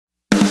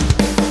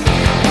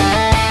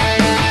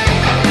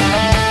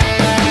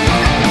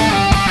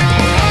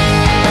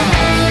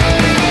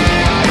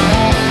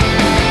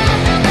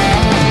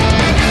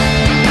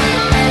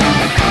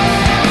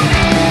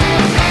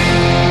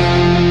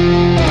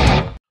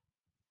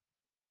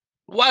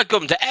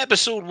Welcome to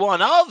episode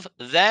one of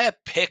The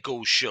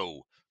Pickle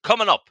Show.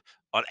 Coming up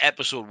on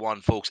episode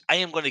one, folks, I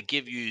am going to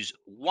give you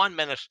 1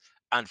 minute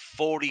and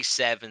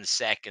 47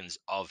 seconds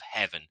of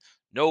heaven.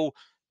 No,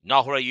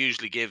 not what I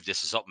usually give.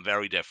 This is something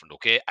very different,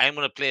 okay? I'm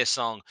going to play a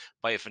song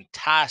by a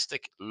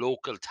fantastic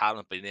local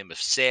talent by the name of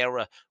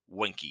Sara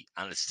Winky,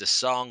 and it's the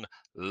song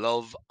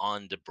Love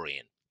on the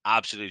Brain.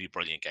 Absolutely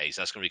brilliant, guys.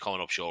 That's going to be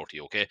coming up shortly,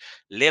 okay?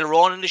 Later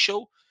on in the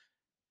show,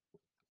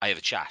 I have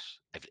a chat.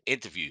 I have an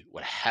interview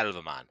with a hell of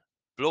a man.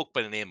 Bloke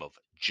by the name of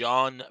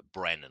John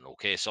Brennan.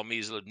 Okay, some of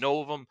you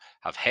know of him,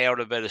 have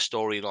heard about his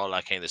story and all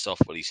that kind of stuff,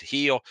 but he's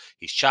here,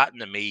 he's chatting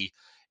to me.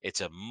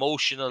 It's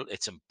emotional,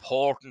 it's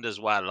important as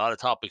well. A lot of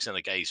topics in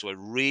it, guys. So I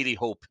really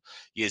hope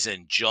you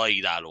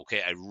enjoy that,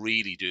 okay? I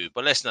really do.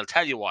 But listen, I'll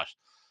tell you what,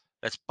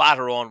 let's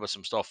batter on with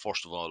some stuff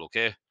first of all,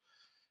 okay?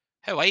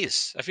 How are you?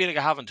 I feel like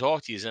I haven't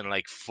talked to you in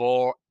like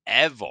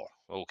forever.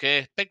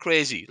 Okay, bit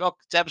crazy. Look,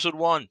 it's episode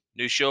one,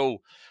 new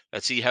show.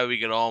 Let's see how we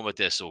get on with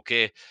this.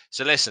 Okay,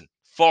 so listen.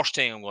 First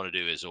thing I'm going to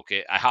do is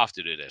I have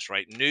to do this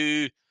right.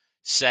 New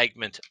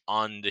segment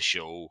on the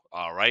show.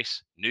 All right,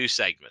 new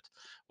segment.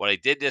 What I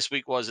did this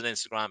week was on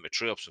Instagram. I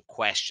threw up some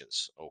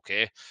questions.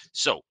 Okay,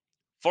 so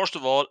first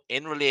of all,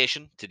 in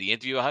relation to the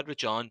interview I had with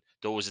John,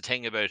 there was a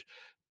thing about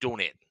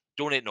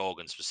donating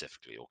organs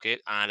specifically. Okay,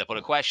 and I put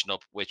a question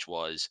up, which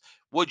was,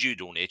 would you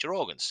donate your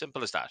organs?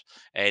 Simple as that.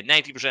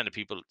 90% of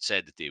people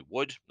said that they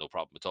would. No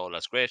problem at all.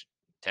 That's great.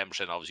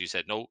 10% obviously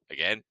said no.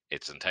 Again,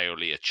 it's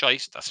entirely a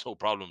choice. That's no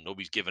problem.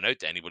 Nobody's given out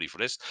to anybody for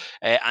this.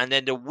 And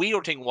then the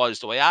weird thing was,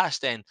 though, I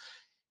asked then,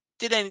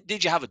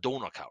 did you have a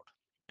donor card?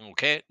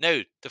 Okay. Now,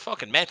 the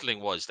fucking mental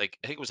thing was, like,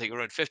 I think it was like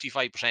around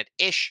 55%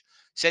 ish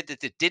said that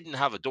they didn't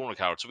have a donor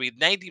card. So we had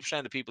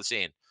 90% of people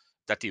saying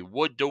that they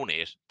would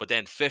donate, but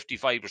then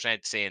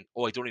 55% saying,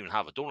 oh, I don't even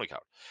have a donor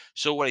card.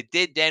 So what I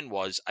did then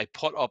was I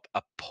put up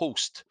a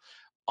post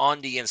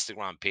on the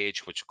Instagram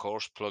page, which of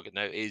course, plug it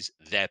now, is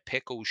The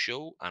Pickle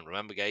Show. And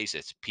remember, guys,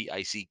 it's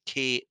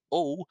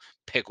PICKO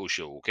Pickle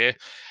Show, okay?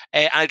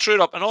 And I threw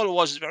it up, and all it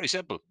was is very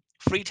simple.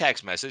 Free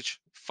text message,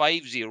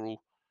 50,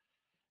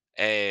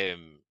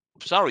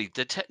 sorry,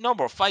 the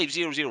number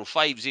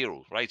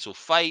 50050, right? So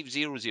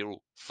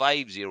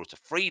 50050. It's a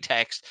free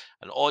text,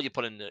 and all you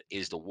put in there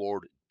is the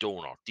word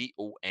donor,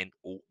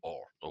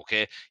 DONOR.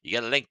 Okay, you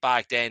get a link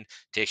back, then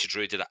takes you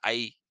through to the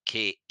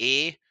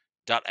IKA.ie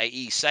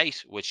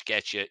site, which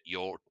gets you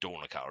your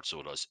donor card. So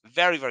it does.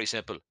 Very, very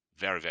simple,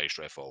 very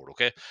straightforward.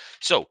 Okay,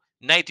 so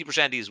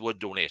 90% of these would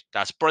donate.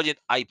 That's brilliant.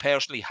 I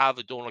personally have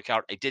a donor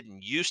card. I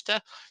didn't used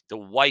to. The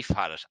wife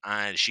had it,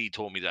 and she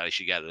told me that I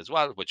should get it as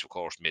well, which of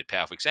course made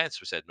perfect sense.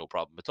 We said no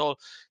problem at all.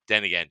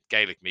 Then again,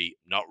 guy like me,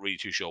 not really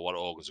too sure what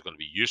organs are going to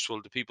be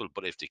useful to people,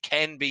 but if they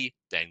can be,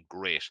 then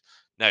great.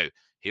 Now,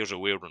 here's a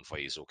weird one for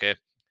you, okay?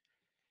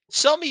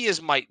 Some of you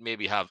might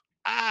maybe have,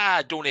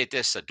 donate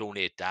this, or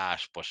donate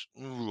that, but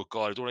oh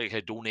god, I don't like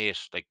how donate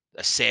like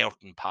a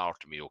certain part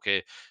to me,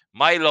 okay?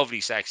 My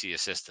lovely sexy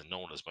assistant,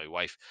 known as my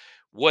wife,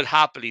 would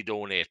happily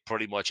donate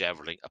pretty much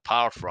everything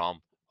apart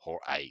from her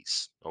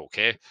eyes,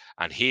 okay?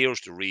 And here's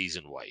the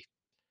reason why.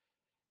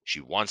 She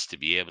wants to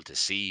be able to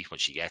see when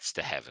she gets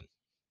to heaven.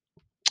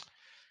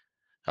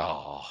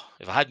 Oh,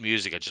 if I had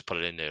music, I'd just put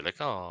it in there, like,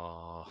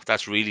 oh,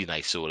 that's really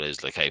nice. So it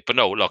is, like, hey, but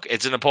no, look,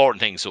 it's an important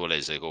thing, so it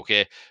is, like,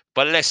 okay.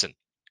 But listen,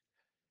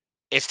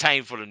 it's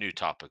time for a new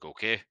topic,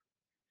 okay?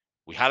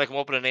 We had to come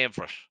up with a name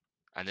for it.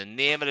 And the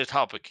name of the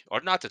topic,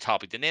 or not the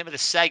topic, the name of the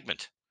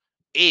segment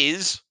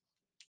is.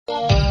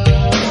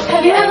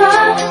 Have you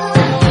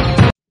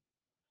ever?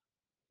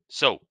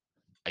 So,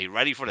 are you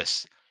ready for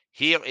this?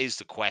 Here is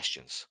the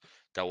questions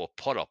that were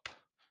put up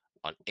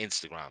on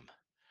Instagram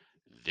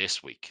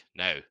this week.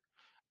 Now,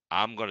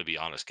 I'm going to be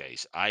honest,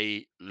 guys.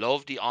 I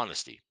love the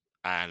honesty.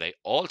 And I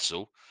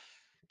also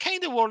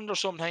kind of wonder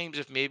sometimes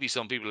if maybe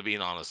some people are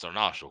being honest or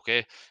not,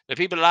 okay? Now,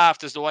 people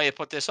laughed as the way I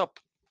put this up.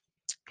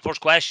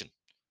 First question.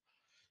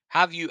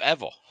 Have you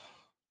ever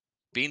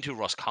been to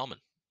Roscommon?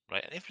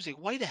 Right? And everyone's like,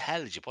 why the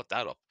hell did you put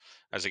that up?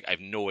 I was like, I have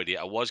no idea.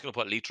 I was going to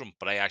put Leitrim,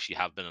 but I actually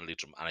have been in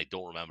Leitrim, and I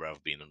don't remember ever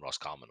being in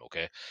Roscommon,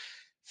 okay?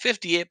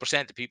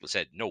 58% of people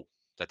said no,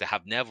 that they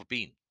have never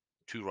been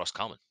to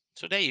Roscommon.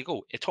 So there you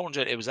go. It turns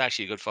out it was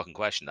actually a good fucking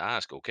question to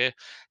ask, okay?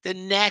 The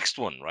next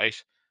one, right?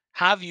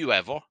 Have you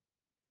ever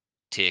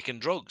taken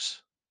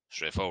drugs?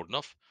 Straightforward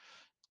enough.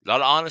 A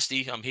lot of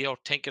honesty. I'm here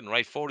thinking,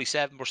 right?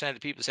 47% of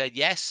people said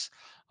yes.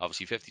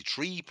 Obviously,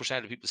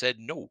 53% of people said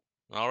no.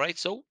 All right.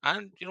 So,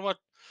 and you know what?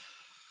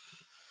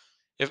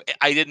 If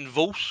I didn't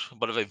vote,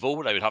 but if I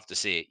voted, I would have to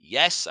say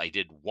yes. I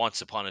did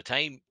once upon a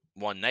time,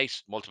 one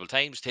night, multiple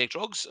times, take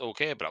drugs.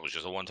 Okay, but that was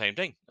just a one-time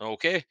thing.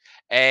 Okay,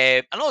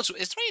 and also,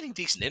 is there anything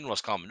decent in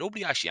Roscommon?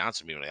 Nobody actually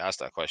answered me when I asked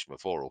that question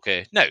before.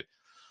 Okay, now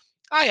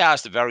I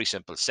asked a very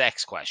simple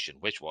sex question,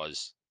 which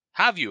was,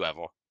 have you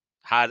ever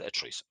had a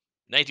threesome?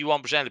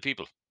 91% of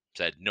people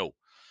said no.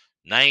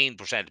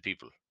 9% of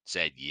people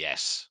said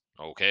yes.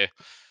 Okay,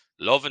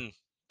 loving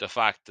the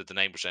fact that the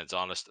 9% is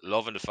honest,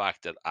 loving the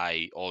fact that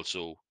I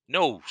also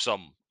know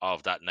some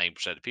of that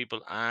 9% of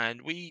people,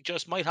 and we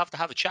just might have to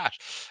have a chat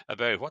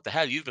about what the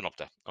hell you've been up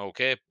to.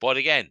 Okay, but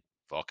again,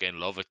 Fucking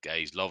love it,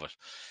 guys. Love it.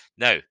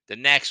 Now, the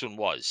next one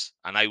was,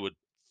 and I would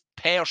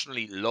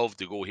personally love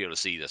to go here to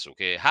see this,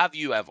 okay? Have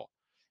you ever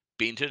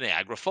been to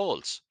Niagara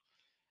Falls?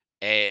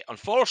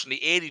 Unfortunately,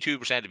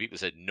 82% of people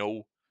said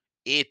no.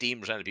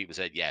 18% of people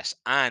said yes.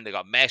 And they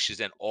got messages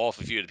then off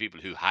a few of the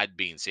people who had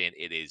been saying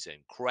it is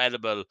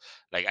incredible.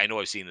 Like, I know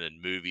I've seen it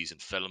in movies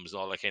and films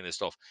and all that kind of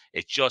stuff.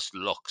 It just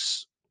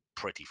looks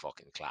pretty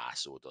fucking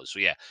class. So it does. So,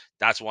 yeah,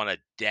 that's one I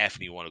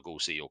definitely want to go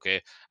see.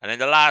 Okay. And then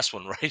the last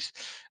one, right?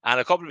 And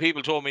a couple of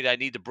people told me that I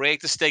need to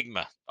break the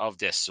stigma of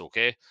this.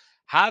 Okay.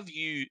 Have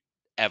you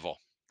ever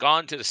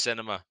gone to the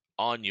cinema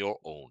on your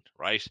own,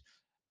 right?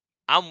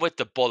 I'm with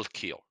the bulk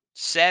here.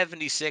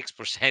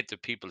 76%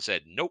 of people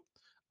said nope.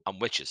 I'm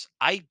witches.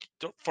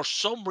 For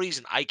some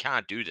reason, I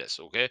can't do this.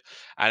 Okay.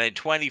 And then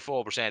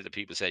 24% of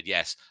people said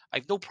yes. I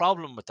have no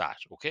problem with that.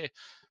 Okay.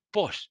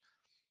 But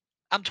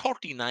I'm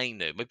 39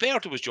 now. My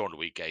birthday was during the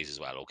week, guys, as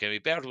well. Okay. My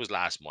birthday was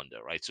last Monday,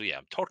 right? So yeah,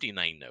 I'm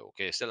 39 now.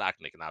 Okay. Still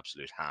acting like an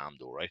absolute ham,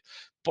 though, right?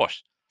 But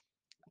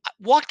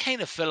what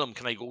kind of film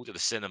can I go to the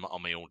cinema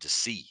on my own to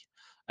see?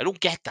 I don't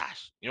get that.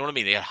 You know what I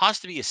mean? It has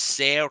to be a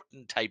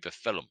certain type of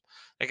film.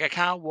 Like I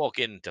can't walk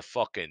into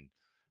fucking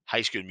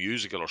High School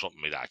Musical or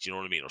something like that. You know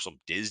what I mean? Or some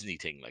Disney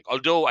thing. Like,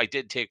 although I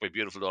did take my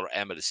beautiful daughter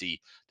Emma to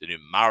see the new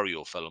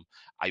Mario film,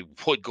 I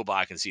would go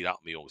back and see that on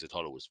my own because I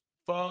thought it was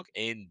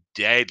fucking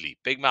deadly.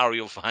 Big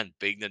Mario fan,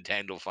 big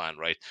Nintendo fan,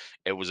 right?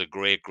 It was a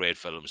great, great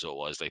film. So it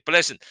was like, but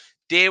listen,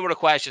 they were the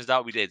questions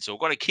that we did. So we're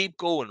going to keep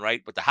going,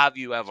 right? But the have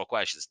you ever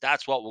questions,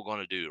 that's what we're going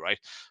to do, right?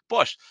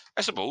 But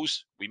I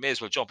suppose we may as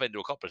well jump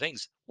into a couple of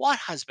things. What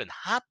has been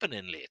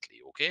happening lately,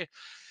 okay?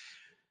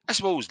 I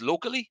suppose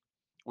locally,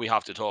 we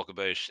have to talk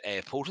about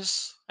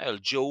POTUS.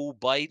 Joe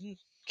Biden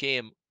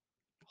came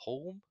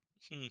home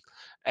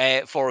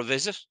for a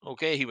visit.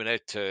 Okay, he went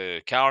out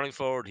to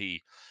Carlingford.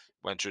 He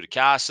went through the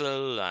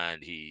castle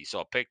and he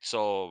saw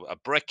a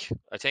brick,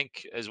 I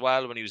think, as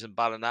well when he was in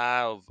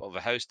Ballina of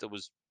a house that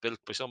was built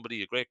by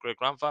somebody, a great great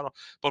grandfather.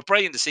 But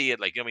praying to see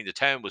it, like I mean, the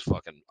town was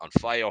fucking on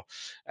fire,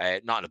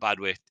 not in a bad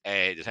way.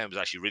 The town was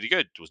actually really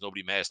good. There was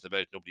nobody messing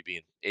about, nobody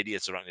being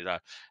idiots or anything like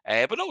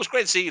that. But no, it was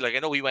great to see. Like I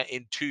know he went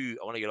into,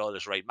 I want to get all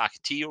this right,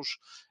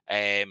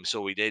 McAteers.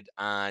 So he did,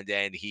 and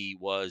then he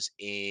was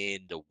in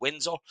the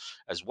Windsor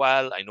as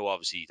well. I know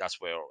obviously that's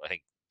where I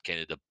think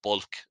kind of the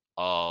bulk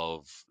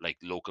of like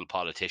local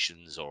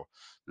politicians or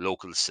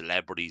local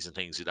celebrities and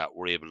things like that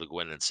were able to go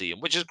in and see him,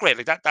 which is great.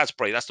 Like that's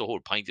great. That's the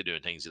whole point of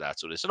doing things like that.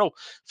 So this, so no,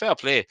 fair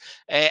play.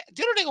 The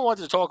other thing I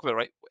wanted to talk about,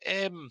 right?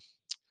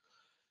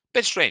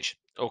 Bit strange.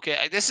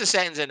 Okay, this is a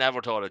sentence I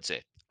never thought I'd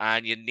say,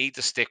 and you need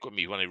to stick with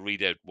me when I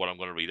read out what I'm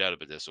going to read out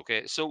about this.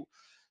 Okay, so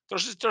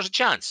there's a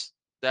chance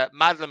that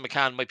Madeleine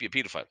McCann might be a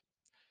paedophile.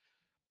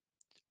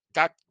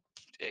 That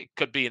it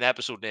could be an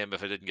episode name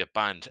if I didn't get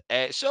banned.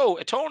 So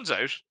it turns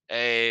out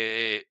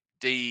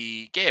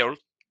the girl,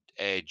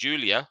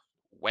 Julia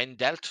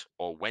Wendelt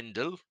or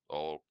Wendell,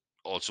 or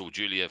also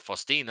Julia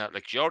Faustina,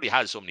 like she already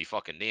has so many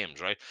fucking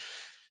names, right?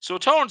 So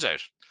it turns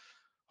out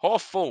her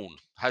phone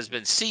has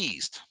been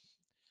seized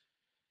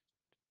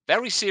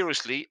very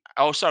seriously.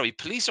 Oh, sorry.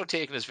 Police are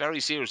taking this very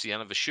seriously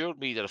and have assured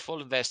me that a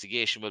full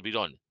investigation will be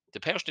done.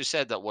 The person who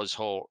said that was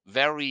her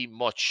very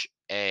much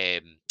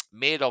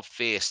made up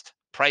faced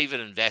private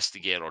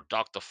investigator,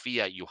 Dr.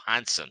 Fia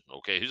Johansson,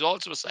 okay, who's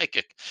also a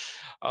psychic.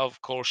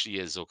 Of course she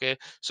is, okay.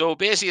 So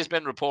basically, it's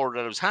been reported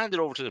that it was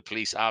handed over to the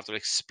police after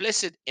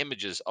explicit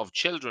images of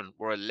children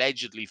were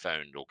allegedly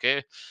found,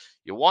 okay.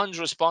 Yuan's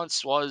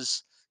response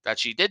was that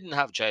she didn't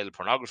have child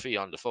pornography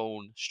on the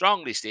phone,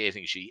 strongly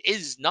stating she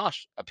is not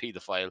a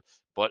paedophile,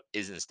 but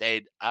is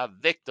instead a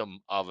victim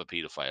of a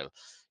paedophile.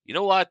 You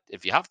know what?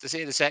 If you have to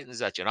say the sentence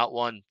that you're not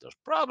one, there's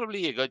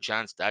probably a good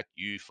chance that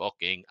you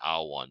fucking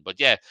are one. But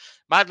yeah,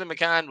 Madeleine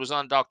McCann was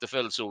on Dr.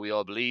 Phil, so we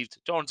all believed.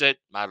 Turns out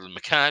Madeleine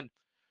McCann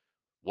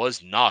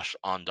was not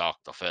on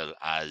Dr. Phil,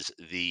 as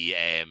the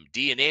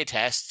DNA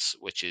tests,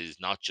 which is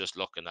not just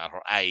looking at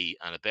her eye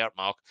and a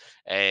birthmark,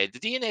 the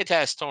DNA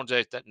test turns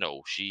out that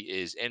no, she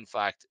is in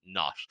fact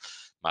not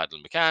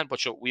Madeleine McCann.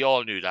 But sure, we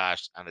all knew that,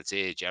 and I'd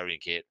say Jerry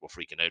and Kate were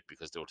freaking out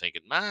because they were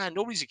thinking, man,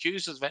 nobody's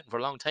accused us of vetting for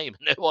a long time,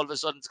 and now all of a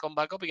sudden it's come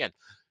back up again.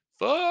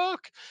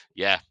 Fuck.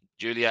 Yeah,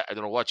 Julia, I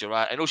don't know what you're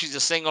at. I know she's a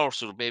singer,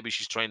 so maybe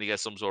she's trying to get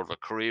some sort of a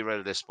career out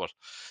of this. But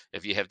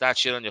if you have that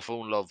shit on your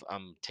phone, love,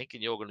 I'm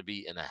thinking you're going to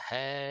be in a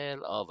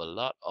hell of a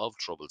lot of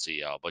trouble,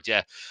 see y'all. But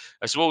yeah,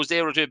 I suppose they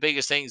were the two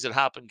biggest things that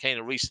happened kind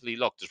of recently.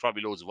 Look, there's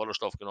probably loads of other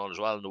stuff going on as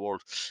well in the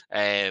world.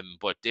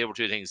 But they were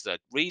two things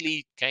that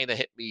really kind of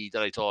hit me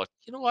that I thought,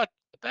 you know what?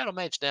 I better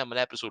mention them in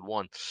episode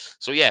 1.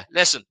 So yeah,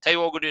 listen, tell you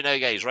what we're going to do now,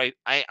 guys, right?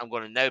 I am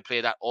going to now play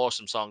that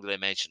awesome song that I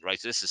mentioned, right?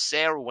 So this is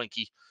Sara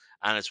Winky,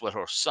 and it's with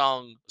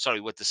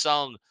with the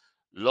song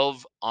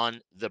Love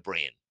on the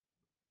Brain.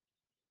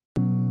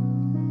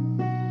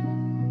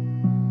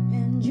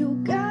 And you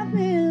got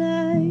me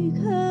like,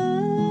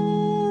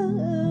 oh,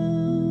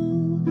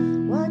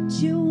 what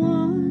you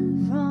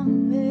want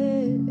from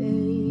me.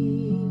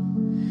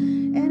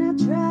 And I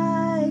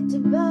tried to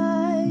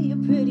buy you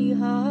pretty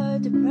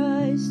hard, the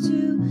price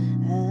too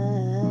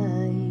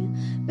high.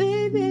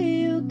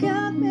 Baby, you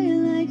got me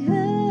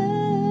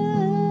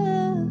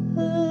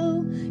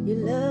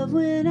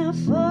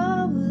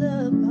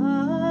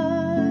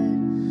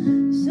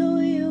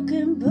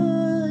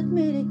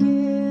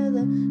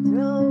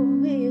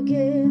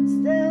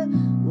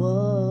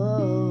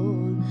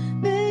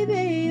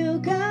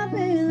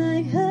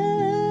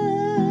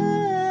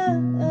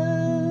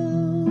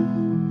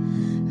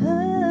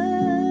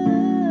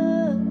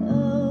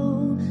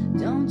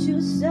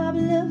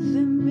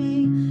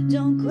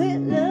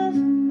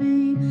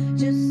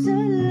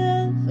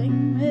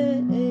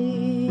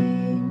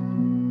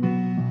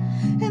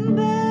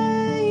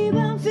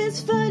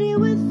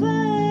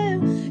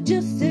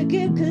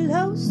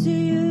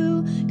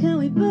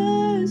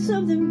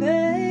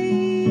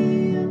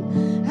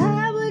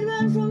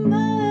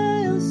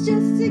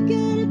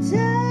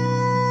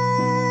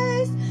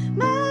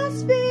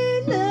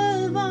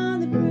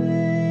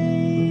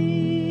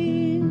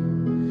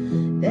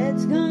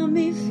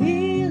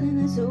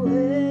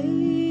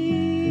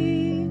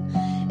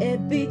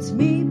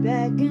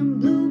black and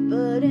blue,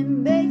 but it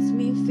makes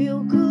me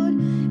feel good,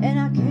 and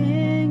I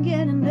can't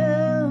get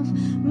enough.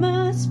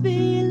 Must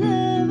be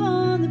love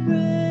on the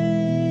brain,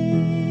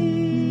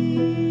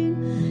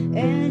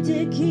 and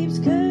it keeps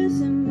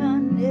cursing my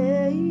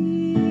name.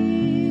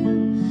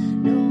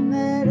 No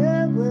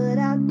matter what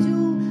I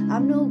do,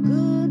 I'm no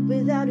good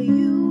without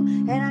you,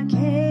 and I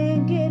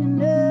can't get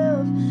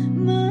enough.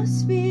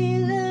 Must be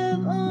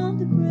love on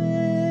the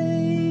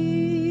brain.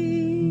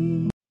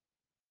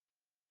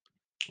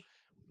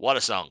 What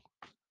a song.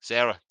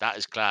 Sarah, that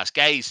is class.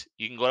 Guys,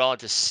 you can go on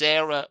to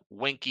Sara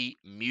Winky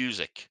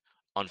Music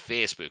on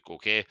Facebook,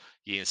 okay?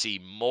 You can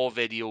see more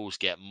videos,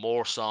 get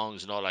more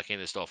songs and all that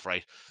kind of stuff,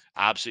 right?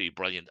 Absolutely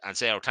brilliant. And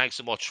Sarah, thanks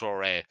so much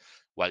for,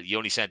 well, you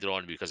only sent it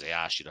on because I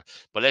asked you to.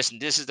 But listen,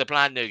 this is the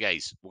plan now,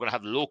 guys. We're going to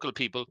have local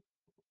people,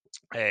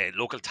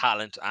 local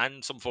talent,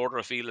 and some further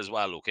afield as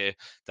well, okay,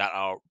 that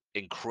are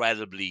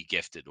incredibly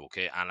gifted,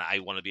 okay, and I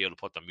want to be able to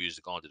put their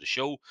music onto the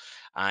show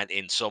and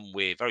in some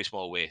way, very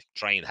small way,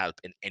 try and help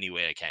in any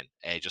way I can,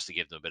 just to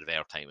give them a bit of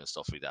airtime and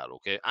stuff like that,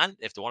 okay. And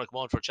if they want to come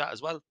on for a chat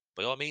as well,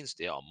 by all means,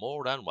 they are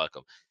more than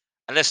welcome.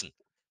 And listen,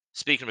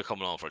 speaking of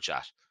coming on for a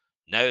chat,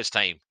 now it's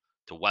time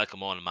to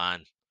welcome on a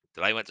man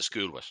that I went to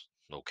school with,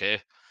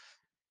 okay,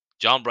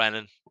 John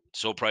Brennan.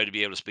 So proud to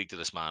be able to speak to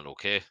this man,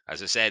 okay?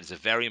 As I said, it's a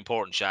very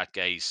important chat,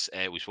 guys.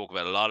 We spoke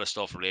about a lot of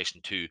stuff in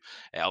relation to,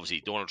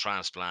 obviously, donor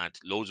transplant,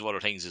 loads of other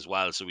things as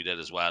well. So we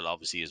did as well,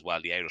 obviously, as well,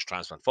 the Irish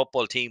transplant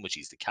football team, which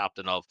he's the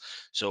captain of.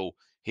 So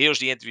here's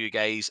the interview,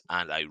 guys,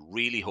 and I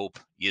really hope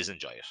you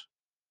enjoy it.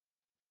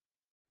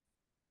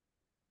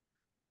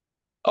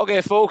 Okay,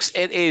 folks,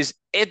 it is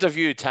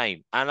interview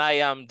time, and I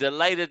am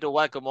delighted to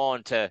welcome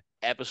on to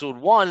episode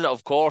 1,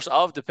 of course,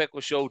 of the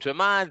Pickle Show to a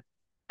man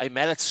I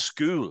met at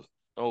school.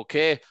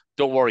 Okay,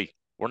 don't worry,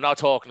 we're not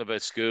talking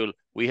about school.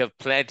 We have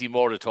plenty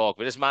more to talk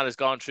about. This man has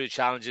gone through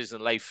challenges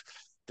in life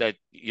that,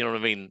 you know what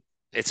I mean?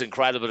 It's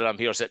incredible that I'm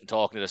here sitting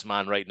talking to this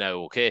man right now,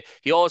 okay?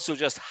 He also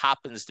just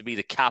happens to be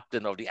the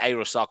captain of the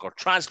Irish soccer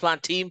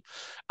transplant team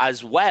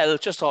as well.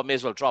 Just thought I may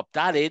as well drop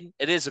that in.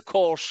 It is, of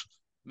course,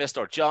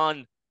 Mr.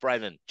 John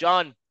Brennan.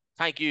 John,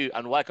 thank you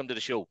and welcome to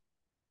the show.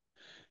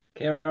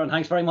 Kieran,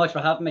 thanks very much for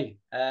having me.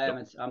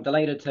 I'm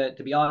delighted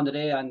to be on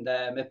today, and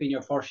it being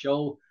your first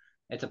show,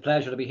 it's a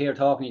pleasure to be here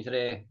talking to you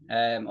today.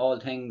 All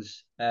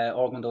things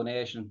organ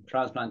donation,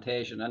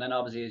 transplantation, and then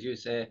obviously, as you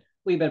say,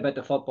 we bit about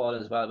the football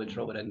as well. We'll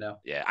throw it in there.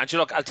 Yeah, and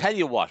look, I'll tell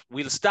you what,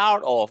 we'll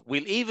start off,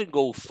 we'll even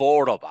go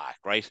further back,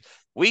 right?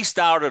 We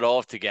started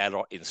off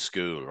together in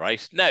school,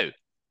 right? Now,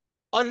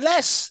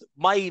 unless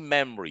my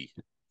memory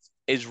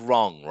is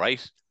wrong,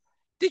 right?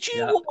 Did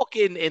you walk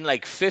in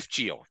like 5th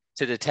year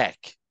to the tech?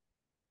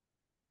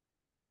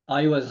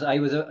 I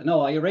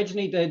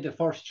originally did the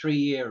first 3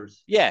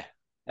 years. Yeah.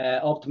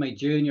 Up to my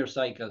junior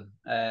cycle.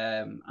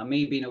 And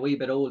me being a wee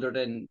bit older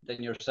than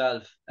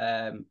yourself,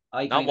 I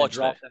kind of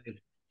dropped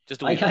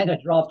out. I kind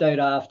of dropped out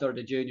after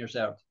the junior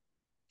cert.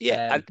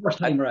 Yeah. First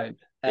time round.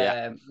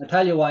 I'll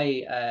tell you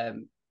why.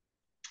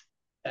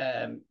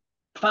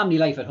 Family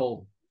life at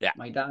home. Yeah.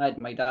 My dad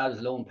was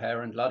a lone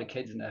parent, a lot of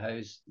kids in the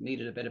house,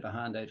 needed a bit of a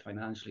handout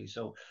financially.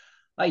 So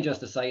I just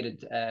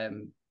decided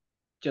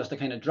just to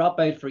kind of drop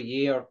out for a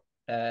year,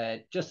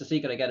 just to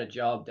see could I get a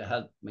job to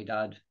help my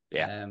dad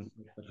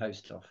with house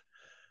stuff.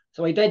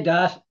 So I did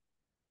that,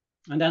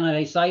 and then I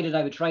decided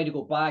I would try to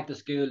go back to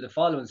school the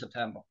following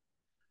September.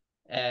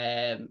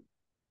 I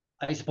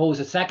suppose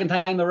the second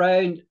time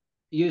around,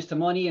 used to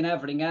money and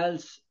everything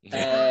else.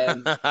 I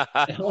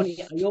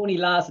only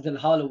lasted till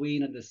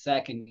Halloween in the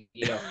second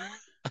year,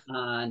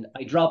 and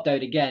I dropped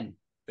out again.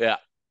 Yeah.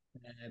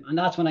 And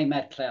that's when I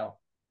met Claire,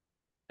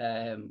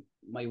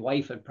 my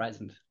wife at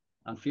present,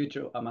 and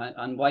future,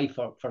 and wife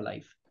for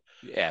life.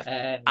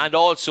 Yeah. And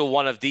also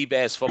one of the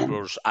best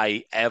footballers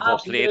I ever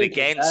played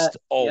against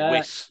or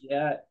with.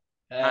 Yeah.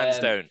 Hands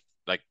down.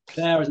 Like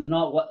Claire is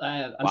not what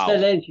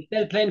she's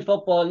still playing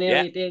football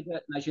nearly did.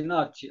 I'm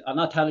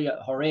not telling you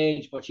her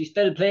age, but she's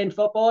still playing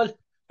football.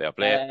 They're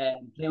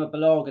playing with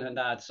Billorgan and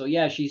that. So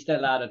yeah, she's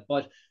still at it.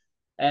 But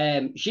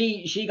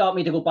she got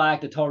me to go back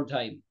the third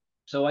time.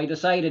 So I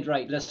decided,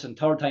 right, listen,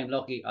 third time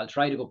lucky, I'll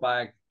try to go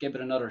back, give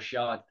it another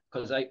shot,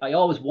 because I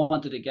always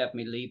wanted to get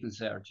me leaving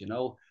cert, you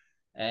know.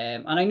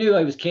 And I knew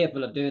I was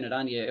capable of doing it,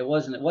 and it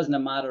wasn't a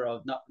matter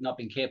of not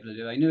being capable of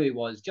doing it. I knew he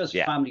was, just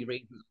family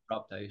reasons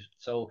dropped out.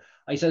 So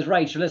I says,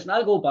 right, so listen,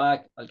 I'll go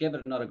back, I'll give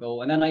it another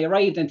go. And then I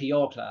arrived into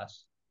your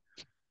class,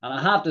 and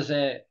I have to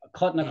say, I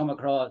couldn't have come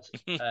across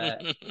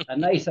a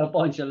nicer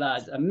bunch of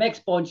lads, a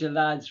mixed bunch of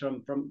lads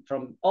from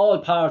all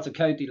parts of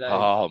County Louth.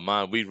 Oh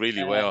man, we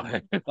really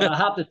were. But I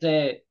have to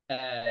say,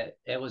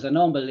 it was an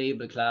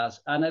unbelievable class,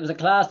 and it was a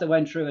class that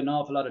went through an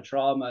awful lot of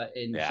trauma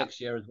in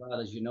 6 years as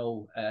well, as you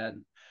know.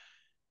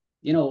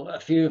 You know, a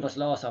few of us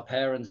lost our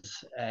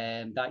parents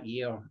that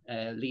year,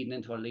 leading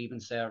into our leaving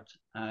cert.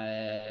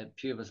 A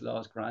few of us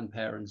lost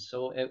grandparents.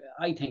 So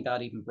I think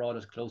that even brought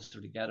us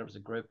closer together as a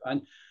group.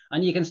 And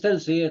you can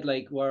still see it,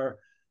 like we're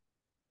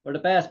the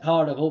best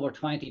part of over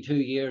 22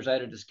 years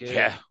out of the school.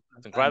 Yeah,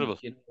 it's incredible.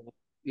 And,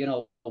 you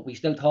know, we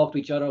still talk to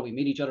each other. We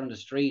meet each other on the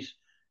street.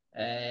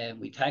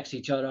 We text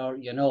each other,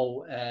 you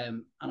know,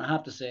 and I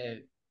have to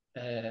say,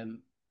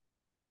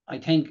 I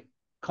think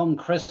come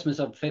Christmas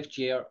of 5th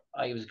year,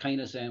 I was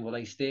kind of saying, will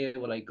I stay,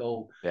 will I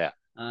go? Yeah.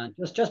 And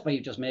just by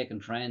just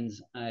making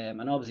friends,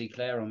 and obviously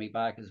Claire on me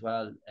back as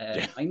well.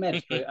 Yeah. I made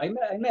it through. I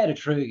made it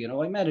through. You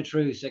know, I made it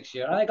through 6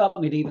 year, and I got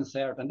my leaving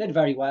cert and did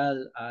very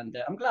well. And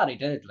I'm glad I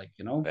did. Like,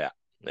 you know, Yeah.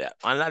 Yeah.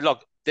 And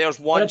look, there's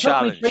but one it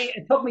took me three. challenge.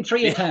 It took me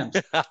three Yeah.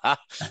 attempts.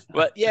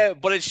 But yeah,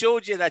 but it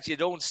showed you that you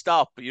don't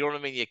stop. You know what I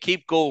mean? You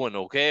keep going,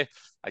 okay?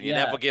 And you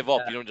never Yeah, give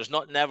up. yeah, You know, there's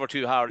nothing ever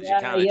too hard as you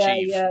yeah, can't yeah,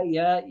 achieve. yeah,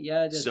 yeah,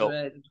 yeah. There's So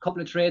a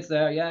couple of traits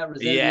there. Yeah, yeah,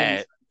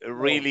 resilience. it Oh,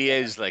 really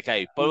is like,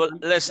 hey, but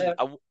and listen,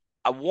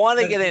 I want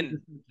to they're the get things in.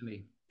 that speak to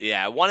me.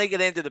 Yeah, I want to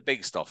get into the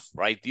big stuff,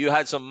 right? You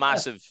had some Yeah.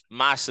 massive,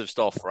 massive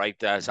stuff, right?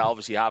 That's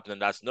obviously happening.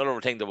 That's another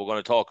thing that we're going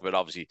to talk about,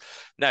 obviously.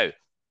 Now,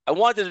 I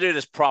wanted to do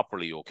this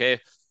properly, okay?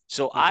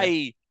 So Okay.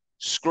 I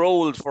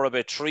scrolled for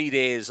about 3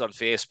 days on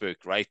Facebook,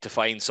 right, to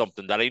find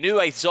something that I knew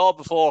I saw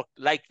before,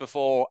 liked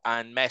before,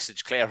 and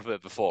messaged Claire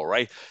about before,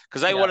 right?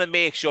 Because I want Yeah. to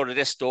make sure that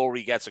this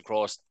story gets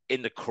across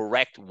in the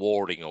correct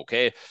wording,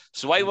 okay?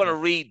 So I want to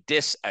Okay. read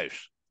this out,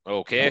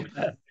 okay?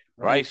 Okay.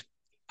 Right. Right?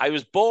 I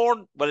was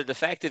born with a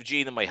defective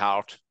gene in my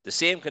heart, the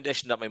same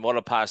condition that my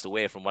mother passed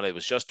away from when I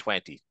was just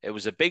 20. It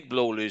was a big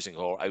blow losing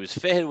her. I was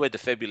fitted with a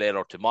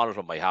defibrillator to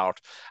monitor my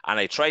heart, and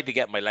I tried to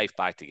get my life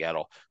back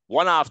together.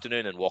 One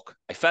afternoon in work,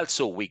 I felt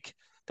so weak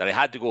that I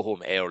had to go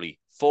home early.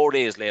 4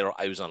 days later,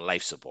 I was on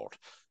life support.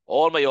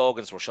 All my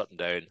organs were shutting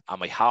down, and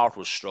my heart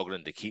was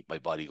struggling to keep my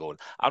body going.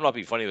 I'm not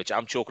being funny with you.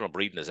 I'm choking on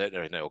breathing this out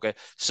right now, okay?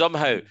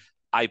 Somehow, Mm.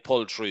 I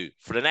pulled through.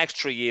 For the next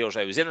 3 years,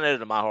 I was in and out of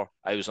the matter.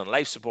 I was on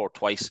life support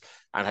twice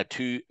and had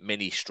two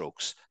mini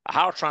strokes. A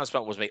heart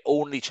transplant was my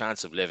only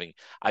chance of living.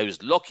 I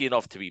was lucky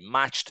enough to be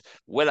matched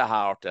with a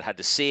heart that had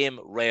the same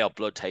rare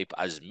blood type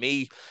as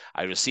me.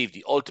 I received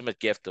the ultimate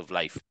gift of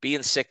life.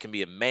 Being sick can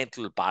be a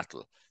mental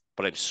battle,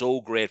 but I'm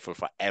so grateful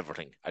for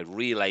everything. I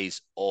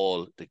realize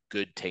all the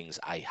good things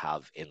I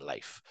have in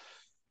life.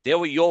 There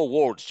were your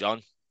words,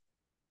 John.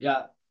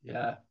 Yeah.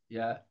 Yeah.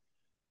 Yeah.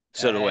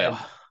 So do I. Um,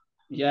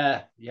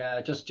 yeah, yeah.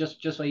 Just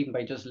even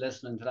by just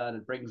listening to that,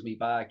 it brings me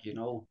back. You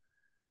know,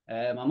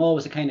 I'm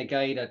always the kind of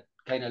guy that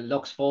kind of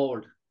looks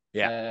forward,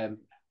 Yeah,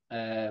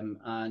 um,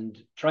 and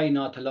try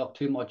not to look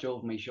too much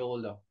over my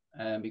shoulder.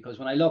 Because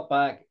when I look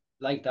back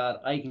like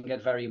that, I can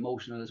get very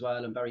emotional as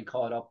well and very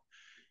caught up.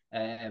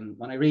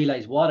 When I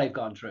realize what I've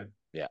gone through.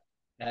 yeah,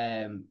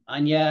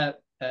 And yeah,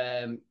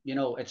 you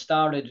know, it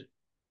started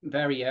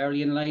very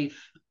early in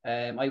life.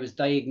 I was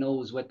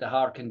diagnosed with the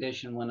heart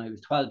condition when I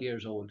was 12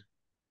 years old.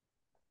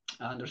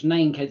 And there's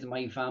 9 kids in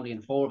my family,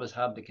 and 4 of us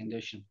have the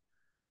condition.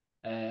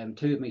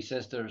 Two of my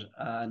sisters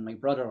and my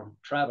brother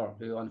Trevor,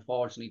 who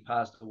unfortunately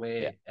passed yeah,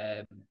 away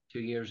 2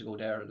 years ago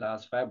there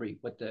last February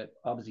with the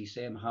obviously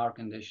same heart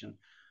condition.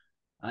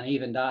 And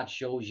even that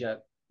shows you,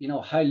 you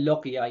know, how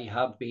lucky I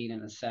have been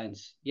in a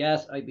sense.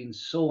 Yes, I've been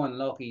so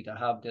unlucky to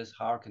have this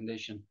heart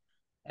condition,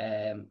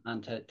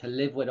 and to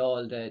live with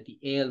all the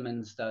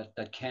ailments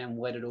that came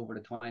with it over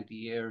the 20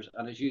 years.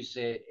 And as you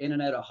say, in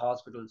and out of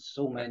hospital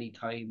so yeah, many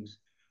times.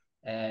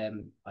 I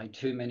had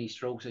too many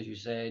strokes, as you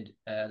said,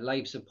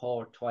 life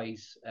support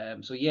twice.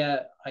 So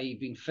yeah,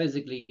 I've been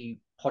physically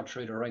put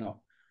through the ringer,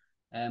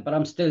 but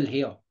I'm still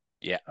here.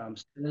 yeah, I'm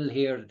still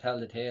here to tell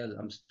the tale.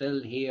 I'm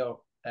still here,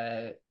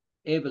 uh,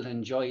 able to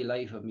enjoy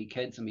life with my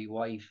kids and my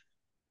wife.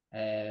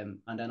 And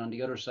then on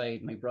the other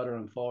side, my brother,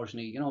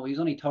 unfortunately, you know, he's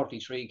only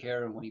 33,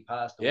 Kieran, when he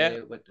passed yeah.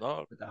 away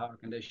No, with the heart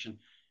condition.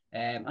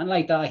 And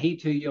like that, he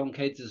 2 young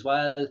kids as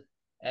well.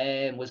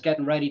 Was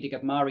getting ready to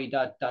get married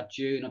that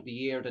June of the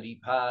year that he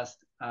passed,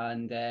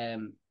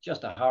 and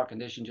just a heart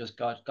condition just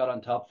got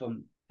on top of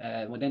him.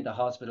 Went into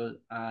hospital,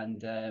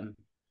 and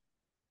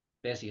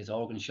basically his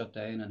organs shut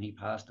down, and he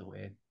passed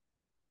away.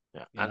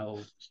 yeah. You And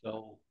know,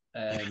 so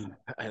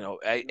I know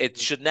you it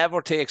know, should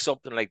never take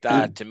something like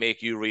that to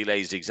make you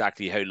realize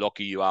exactly how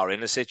lucky you are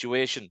in a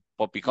situation.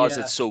 But because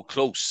it's yeah, so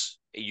close,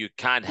 you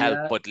can't help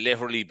yeah, but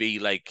literally be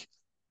like,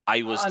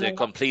 I was I the know,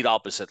 complete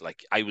opposite.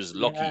 Like I was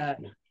lucky. yeah,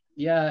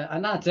 yeah,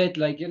 and that's it.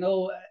 Like, you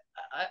know,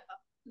 I,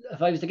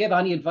 if I was to give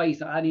any advice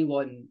to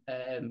anyone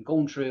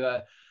going through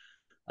a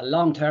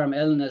long-term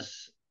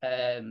illness,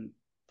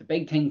 the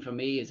big thing for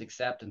me is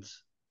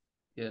acceptance.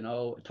 You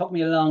know, it took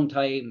me a long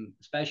time,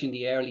 especially in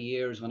the early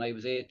years when I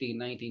was 18,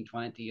 19,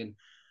 20, and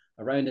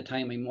around the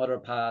time my mother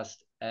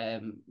passed.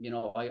 You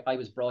know, I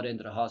was brought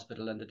into the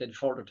hospital, and they did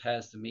further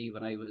tests on me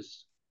when I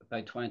was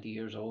about 20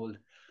 years old.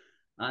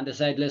 And they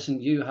said,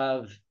 listen, you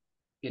have,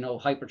 you know,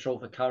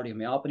 hypertrophic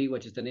cardiomyopathy,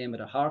 which is the name of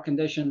the heart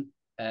condition.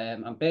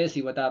 And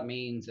basically what that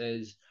means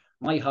is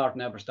my heart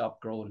never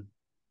stopped growing.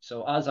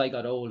 So as I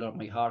got older,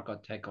 my heart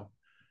got thicker.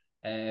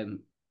 Um,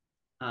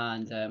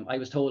 and I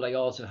was told I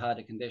also had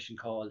a condition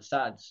called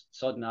SADS,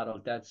 sudden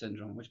adult death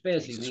syndrome, which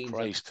basically Jesus means that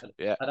Christ.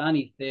 Yeah. at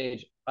any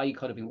stage I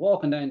could have been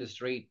walking down the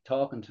street,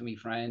 talking to my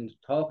friend,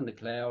 talking to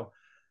Claire,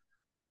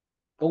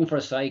 going for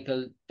a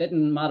cycle,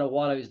 didn't matter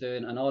what I was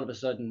doing, and all of a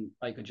sudden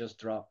I could just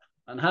drop.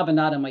 And having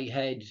that in my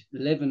head,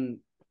 living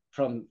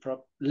from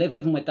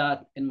living with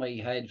that in my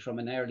head from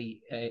an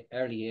early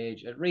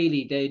age. It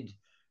really did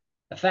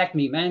affect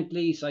me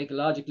mentally,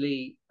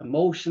 psychologically,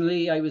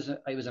 emotionally. I was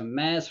a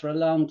mess for a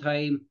long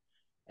time.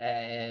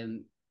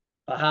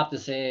 I have to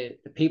say,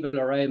 the people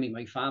around me,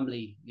 my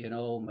family, you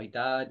know, my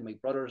dad, my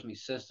brothers, my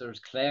sisters,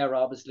 Claire,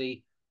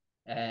 obviously,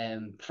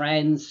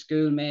 friends,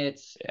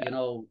 schoolmates, Yeah. you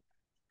know,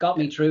 got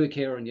me through it,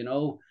 Kieran, you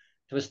know,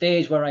 to a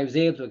stage where I was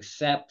able to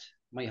accept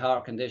my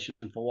heart condition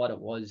for what it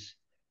was,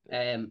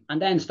 and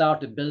then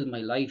start to build my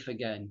life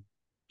again,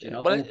 you Yeah.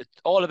 know. Well,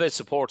 it's all about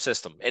support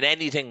system in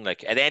anything.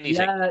 Like in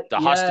anything, Yeah, there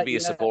has to yeah, be a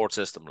yeah. support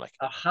system. Like,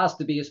 It has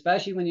to be,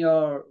 especially when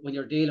you're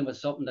dealing with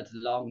something that's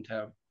long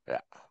term.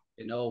 yeah,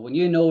 You know, when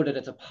you know that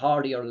it's a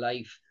part of your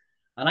life.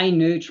 And I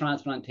knew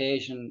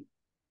transplantation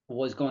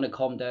was going to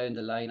come down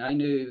the line. I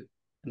knew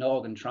an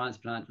organ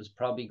transplant was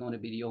probably going to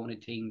be the only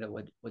thing that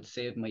would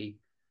save me.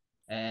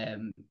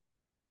 Um,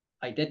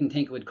 I didn't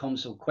think it would come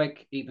so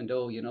quick, even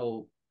though, you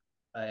know,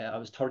 I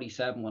was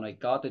 37 when I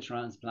got the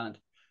transplant,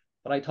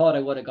 but I thought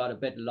I would have got a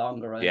bit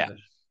longer out yeah, of it.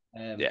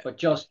 yeah, But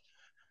just,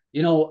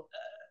 you know,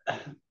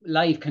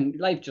 life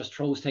just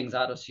throws things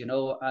at us, you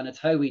know, and it's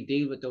how we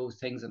deal with those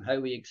things and how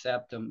we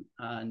accept them.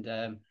 And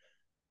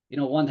you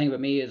know, one thing with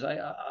me is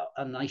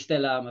and I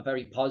still am a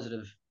very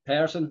positive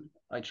person.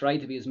 I try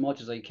to be as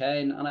much as I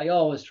can, and I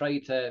always try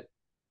to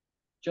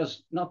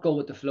just not go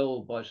with the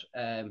flow, but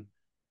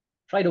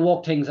try to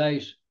work things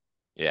out,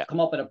 yeah, come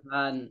up with a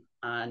plan,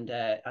 and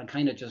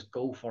kind of just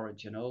go for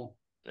it, you know.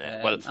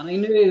 yeah. Well, And I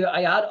knew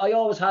I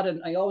always had it.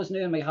 I always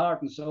knew in my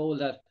heart and soul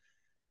that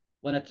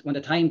when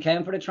the time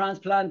came for the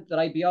transplant, that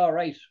I'd be all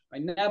right. I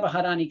never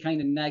had any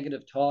kind of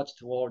negative thoughts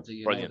towards it,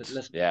 you know, that brilliant.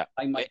 listen, Yeah.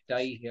 I Eh, might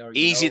die here,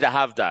 you easy know. to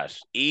have that.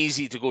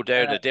 Easy to go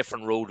down Yeah. a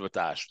different road with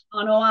that.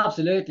 Oh no,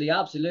 absolutely,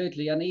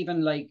 absolutely. And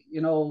even like,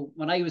 you know,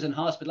 when I was in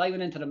hospital, I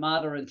went into the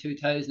matter in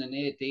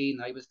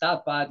 2018. I was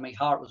that bad, my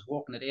heart was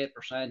working at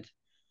 8%.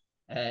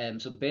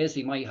 So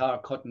basically my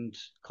heart couldn't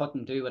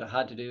do what it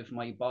had to do for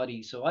my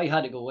body. So I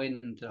had to go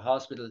into the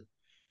hospital.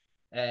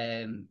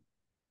 Um,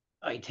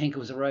 I think it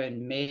was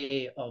around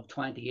May of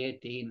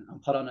 2018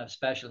 and put on a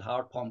special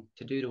heart pump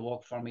to do the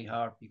work for my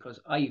heart because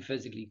I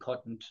physically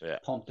couldn't Yeah,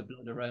 pump the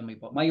blood around me,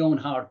 but my own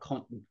heart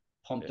couldn't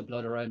pump yeah. the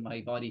blood around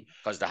my body.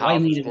 Because the So I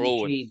heart was needed a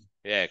growing. machine.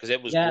 Yeah, because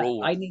it was Yeah,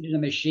 growing. I needed a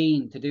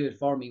machine to do it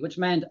for me, which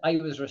meant I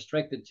was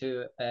restricted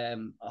to a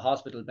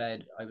hospital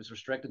bed. I was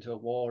restricted to a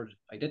ward.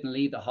 I didn't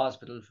leave the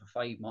hospital for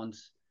 5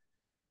 months.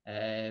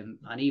 And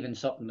even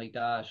something like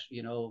that,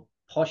 you know,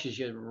 pushes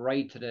you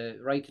right to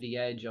the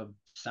edge of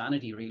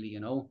sanity, really,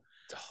 you know.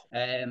 Oh,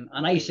 And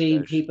I without a seen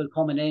doubt. people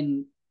coming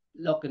in,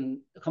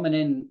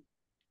 a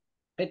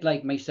bit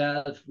like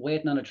myself,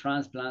 waiting on a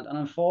transplant, and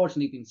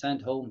unfortunately been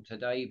sent home to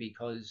die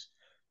because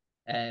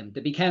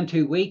they became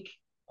too weak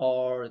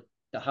or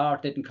the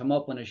heart didn't come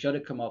up when it should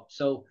have come up.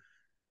 So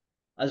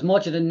as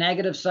much of the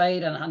negative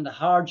side and the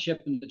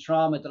hardship and the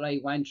trauma that I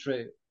went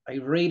through, I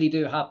really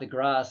do have to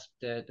grasp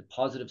the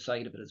positive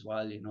side of it as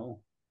well, you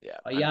know. Yeah,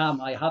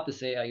 I have to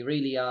say, I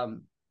really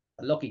am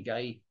a lucky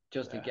guy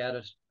just to yeah, get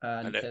it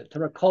and and to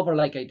recover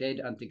like I did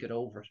and to get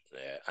over it.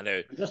 yeah, I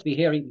know. And just be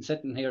here, even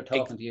sitting here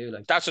talking to you,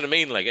 like. That's what I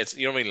mean. Like it's,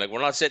 you know what I mean. Like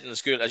we're not sitting in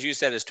school, as you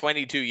said. It's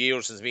 22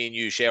 years since me and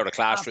you shared a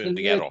classroom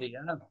together. Absolutely,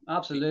 yeah,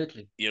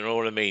 absolutely. You know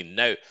what I mean.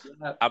 Now,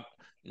 Yeah, I'm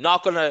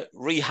not gonna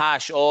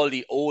rehash all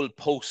the old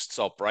posts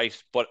up, right?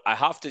 But I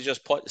have to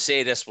just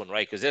say this one,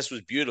 right? Because this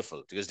was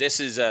beautiful. Because this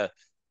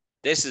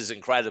is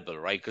incredible,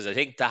 right? Because I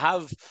think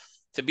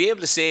to be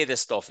able to say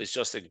this stuff is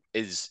just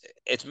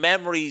it's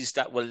memories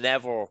that will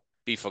never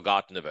be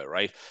forgotten about,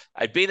 right?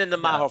 I'd been in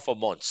the yeah, matter for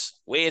months,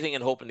 waiting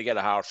and hoping to get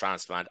a heart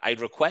transplant. I'd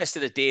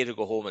requested a day to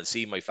go home and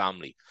see my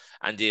family,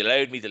 and they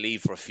allowed me to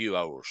leave for a few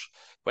hours.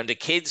 When the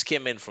kids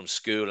came in from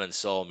school and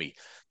saw me,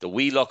 the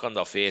wee look on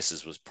their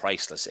faces was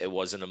priceless. It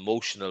was an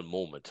emotional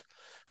moment.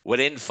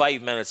 Within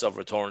 5 minutes of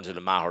returning to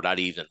the matter that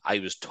evening, I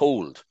was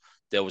told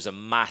there was a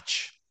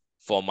match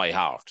for my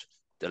heart.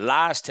 The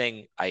last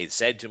thing I had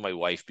said to my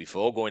wife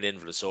before going in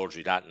for the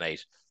surgery that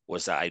night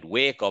was that I'd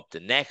wake up the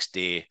next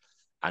day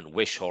and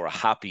wish her a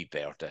happy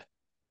birthday.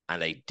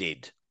 And I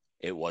did.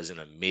 It was an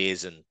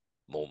amazing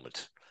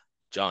moment.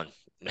 John,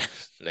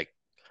 like,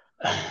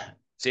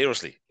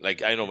 seriously,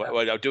 like, I know, yeah,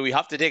 well, do we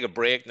have to take a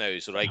break now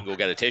so that I can go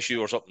get a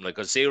tissue or something? Like,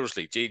 because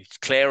seriously,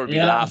 Claire will be yeah,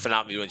 laughing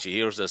at me when she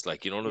hears this,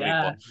 like, you know what I mean?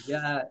 yeah,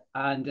 yeah.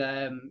 And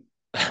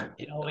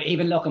you know,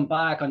 even looking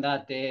back on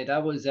that day,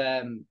 that was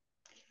a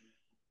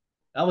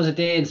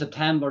day in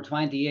September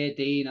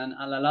 2018, and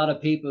a lot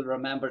of people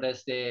remember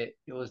this day.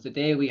 It was the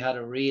day we had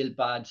a real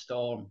bad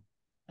storm,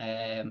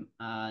 and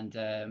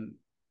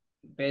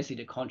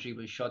basically the country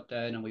was shut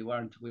down, and we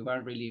weren't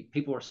really.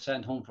 People were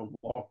sent home from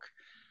work.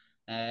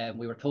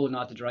 We were told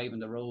not to drive on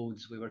the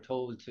roads. We were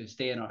told to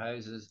stay in our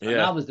houses, and Yeah,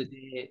 that was the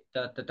day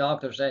that the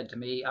doctor said to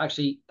me.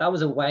 Actually, that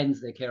was a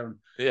Wednesday, Kieran.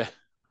 yeah.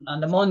 On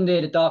the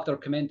Monday, the doctor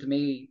came in to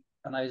me,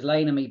 and I was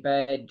lying in my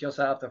bed just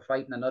after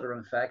fighting another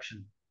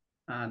infection.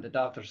 And the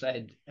doctor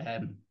said,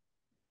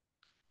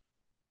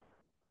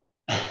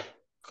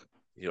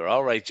 You're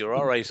all right. You're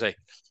all right. Like,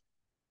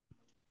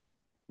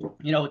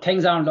 you know,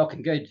 things aren't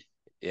looking good.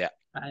 Yeah.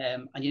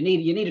 And you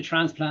need a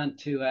transplant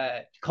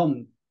to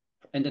come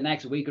in the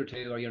next week or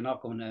two, or you're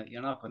not gonna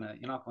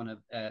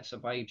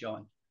survive,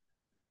 John.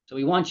 So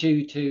we want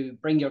you to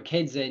bring your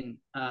kids in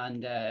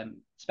and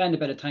spend a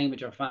bit of time with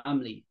your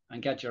family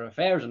and get your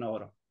affairs in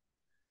order.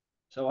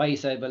 So I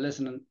said, well,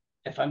 listen,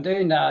 if I'm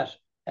doing that,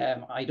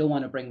 I don't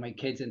want to bring my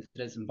kids into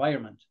this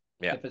environment.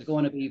 Yeah. If it's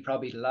going to be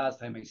probably the last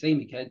time I see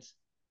my kids,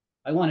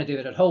 I want to do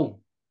it at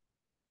home.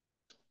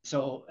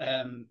 So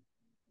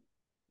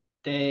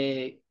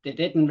they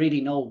didn't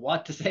really know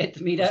what to say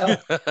to me now.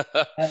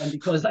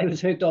 Because I was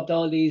hooked up to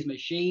all these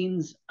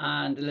machines,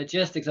 and the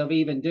logistics of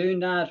even doing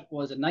that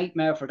was a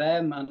nightmare for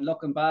them. And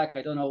looking back,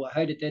 I don't know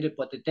how they did it,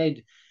 but they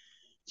did.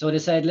 So they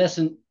said,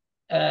 listen,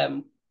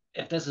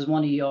 if this is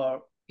one of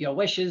your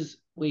wishes,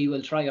 we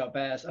will try our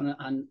best.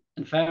 And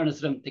in fairness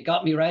to them, they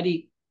got me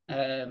ready.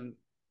 And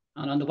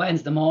on the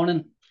Wednesday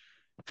morning,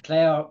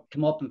 Claire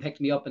came up and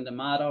picked me up in the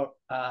Mater,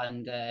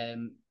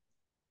 and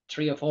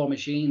 3 or 4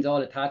 machines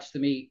all attached to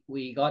me.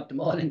 We got them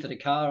all into the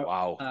car.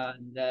 Wow.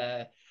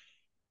 And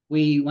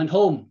we went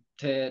home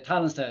to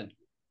Talonstown,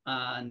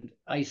 and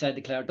I said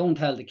to Claire, don't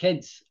tell the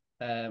kids.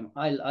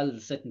 I'll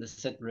sit in the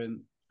sitting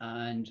room,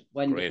 and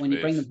when you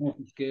bring them home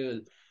from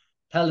school,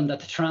 tell them that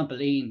the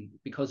trampoline,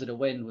 because of the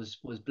wind, was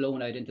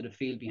blown out into the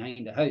field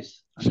behind the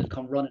house, and they'll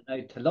come running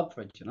out to look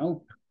for it, you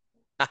know.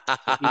 So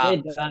we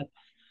did that.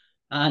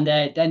 And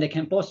then they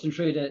came busting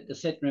through the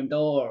sitting room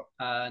door,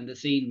 and they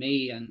seen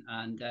me,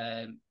 and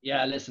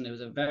yeah, listen, it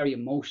was a very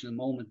emotional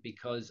moment,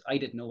 because I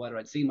didn't know whether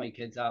I'd see my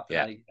kids after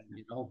that again,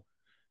 you know.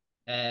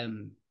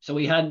 So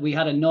we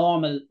had a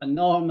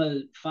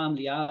normal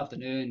family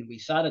afternoon. We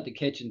sat at the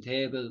kitchen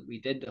table. We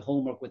did the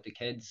homework with the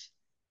kids.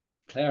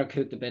 Claire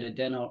cooked a bit of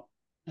dinner,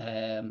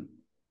 and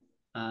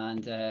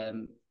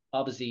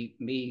obviously,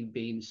 me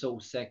being so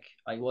sick,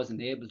 I wasn't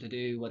able to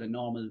do what a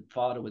normal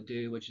father would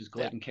do, which is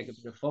go out and kick a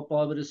bit of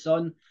football with his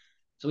son.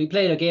 So we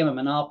played a game of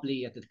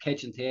Monopoly at the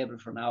kitchen table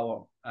for an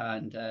hour,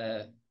 and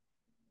it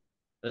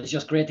was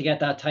just great to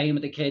get that time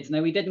with the kids.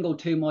 Now, we didn't go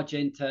too much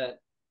into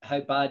how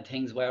bad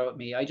things were with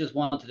me. I just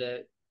wanted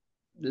to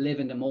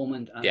live in the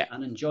moment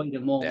and enjoy the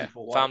moment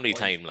for what family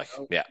time, like,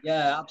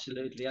 yeah,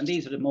 absolutely. And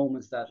these are the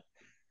moments that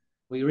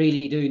we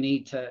really do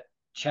need to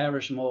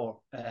cherish more,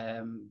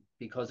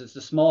 because it's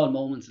the small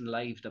moments in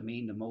life that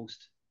mean the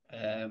most.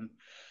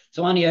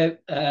 So anyhow,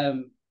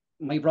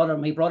 my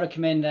brother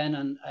came in then,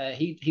 and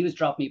he was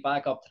dropping me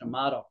back up to the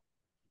Mater,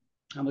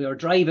 and we were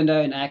driving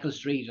down Eccles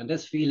Street, and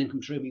this feeling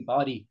come through my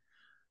body.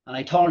 And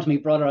I turned to my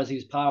brother as he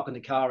was parking the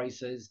car. I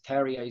says,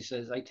 Terry, I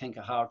says, I think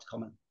a heart's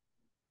coming.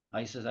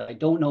 I says, I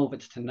don't know if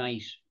it's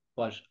tonight,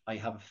 but I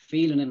have a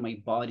feeling in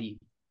my body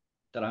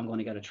that I'm going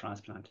to get a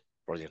transplant.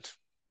 Brilliant.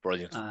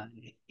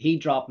 He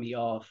dropped me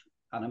off,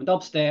 and I went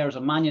upstairs,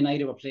 and Man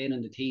United were playing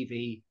on the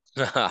TV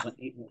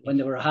when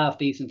they were a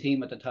half-decent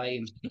team at the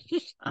time.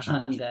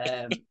 And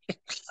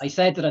I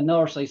said to the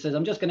nurse, I says,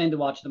 I'm just going in to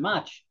watch the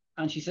match.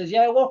 And she says,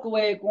 yeah, walk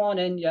away, go on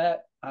in, yeah.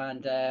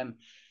 And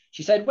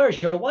she said,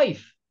 where's your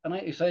wife? And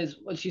I says,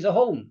 well, she's at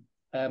home.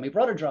 My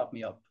brother dropped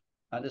me up.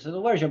 And they said,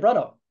 well, where's your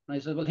brother? And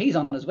I said, well, he's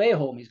on his way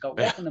home. He's got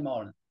work in the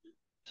morning.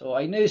 So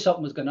I knew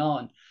something was going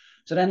on.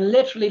 So then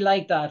literally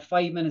like that,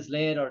 5 minutes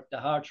later, the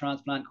heart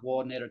transplant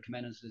coordinator came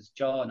in and says,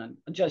 John,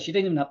 and just, she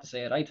didn't even have to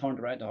say it. I turned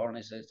around to her and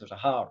I says, there's a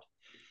heart.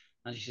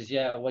 And she says,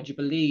 yeah, would you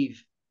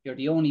believe you're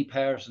the only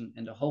person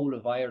in the whole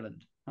of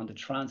Ireland on the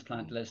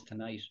transplant list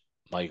tonight?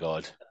 My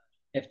God.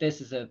 If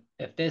this is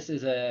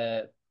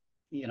a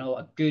you know,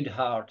 a good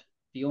heart,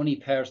 the only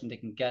person that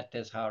can get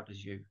this heart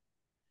is you,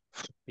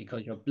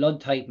 because your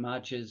blood type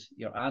matches,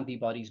 your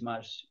antibodies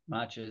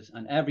matches,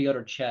 and every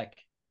other check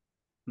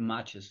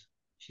matches.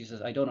 She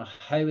says, I don't know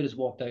how it has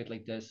worked out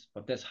like this,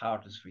 but this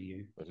heart is for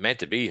you. It's meant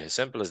to be, as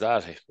simple as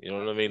that. You know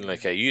what I mean?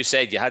 Like you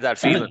said, you had that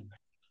feeling.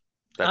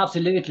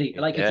 Absolutely.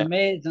 Like, it's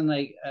amazing.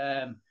 Like,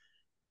 and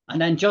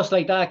then just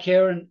like that,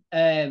 Kieran,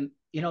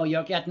 you know,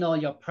 you're getting all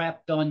your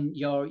prep done.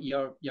 You're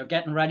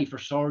getting ready for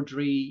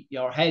surgery.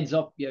 Your head's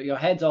up. Your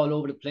head's all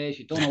over the place.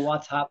 You don't know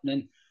what's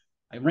happening.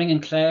 I'm ringing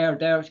Claire.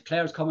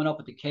 Claire's coming up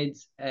with the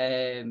kids,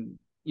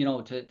 you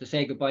know, to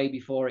say goodbye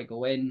before I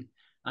go in.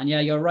 And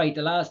yeah, you're right.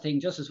 The last thing,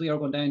 just as we were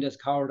going down this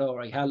corridor,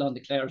 I held on to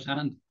Claire's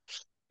hand.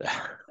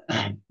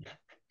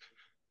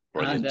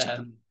 Brilliant.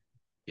 And,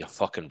 you're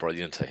fucking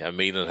brilliant. I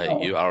mean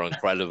it. You are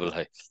incredible.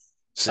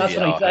 So, that's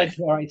what I said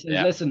to her. I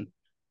said, listen,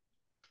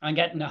 I'm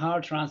getting a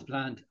heart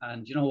transplant,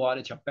 and you know what?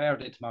 It's your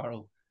birthday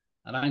tomorrow,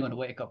 and I'm going to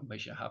wake up and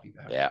wish you a happy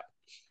birthday. Yeah.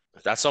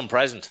 That's some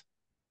present.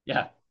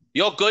 Yeah.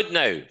 You're good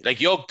now.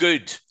 Like, you're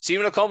good. See,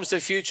 when it comes to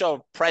future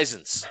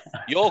presents,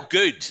 you're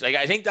good. Like,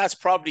 I think that's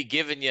probably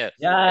given you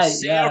a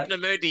certain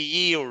amount of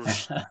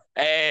years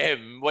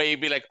where you'd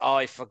be like, oh,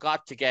 I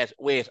forgot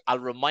to I'll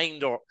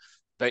remind her.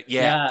 But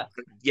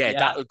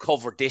that'll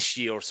cover this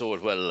year, so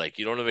it will. Like,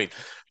 you know what I mean?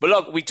 But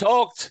look, we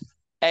talked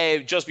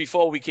just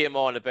before we came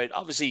on about,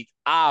 obviously,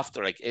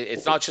 after, like,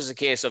 it's not just a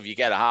case of you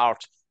get a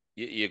heart,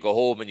 you go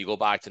home and you go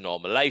back to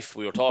normal life.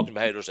 We were talking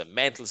about how there's a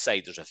mental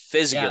side, there's a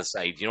physical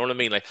side. You know what I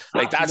mean? Like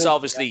that's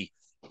obviously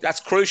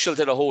that's crucial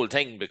to the whole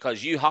thing,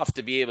 because you have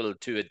to be able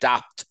to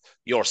adapt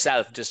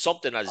yourself to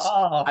something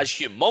Oh, as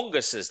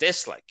humongous as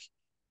this, like.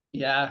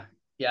 yeah,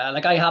 yeah.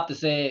 Like I have to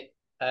say,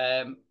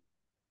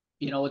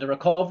 the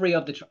recovery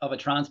of a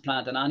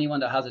transplant, and anyone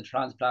that has a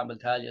transplant will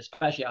tell you,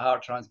 especially a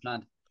heart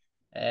transplant,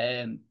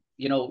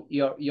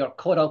 you're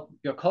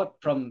cut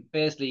from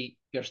basically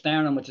your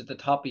sternum, which is the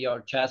top of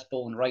your chest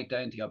bone, right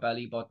down to your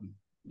belly button,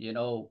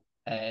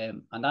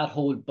 and that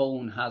whole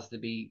bone has to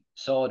be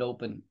sawed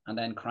open and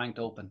then cranked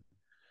open,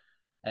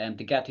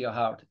 to get to your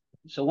heart.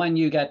 So when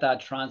you get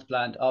that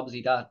transplant,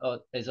 obviously that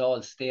is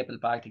all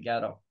stapled back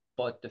together.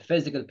 But the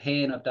physical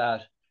pain of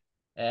that,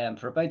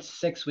 for about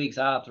 6 weeks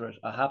after it,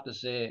 I have to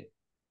say,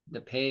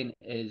 the pain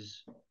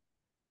is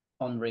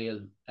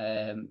unreal.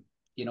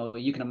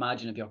 You can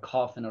imagine if you're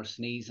coughing or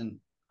sneezing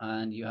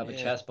and you have a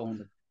Yeah. chest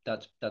bone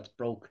that's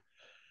broke.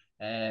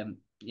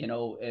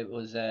 It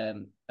was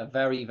a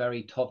very,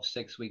 very tough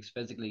 6 weeks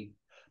physically,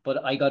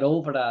 but I got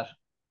over that.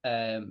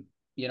 And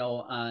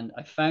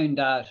I found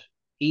that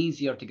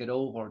easier to get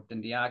over than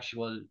the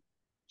actual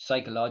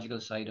psychological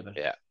side of it.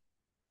 Yeah.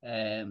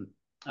 Um,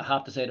 I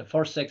have to say the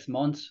first 6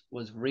 months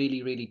was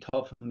really, really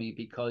tough for me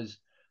because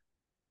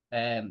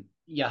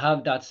you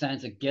have that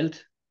sense of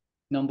guilt,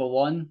 number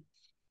one,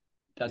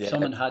 that Yeah.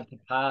 someone had to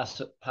pass,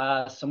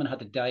 someone had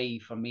to die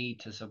for me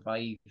to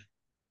survive.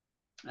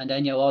 And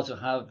then you also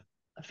have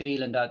a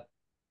feeling that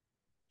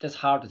this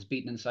heart that's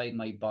beating inside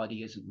my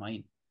body isn't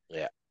mine.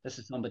 Yeah. This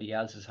is somebody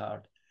else's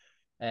heart.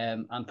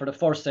 And for the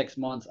first 6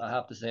 months, I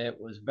have to say it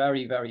was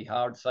very, very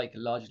hard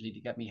psychologically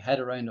to get my head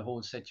around the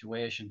whole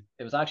situation.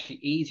 It was actually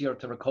easier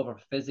to recover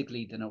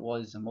physically than it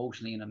was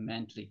emotionally and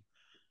mentally.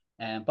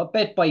 But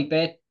bit by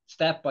bit,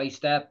 step by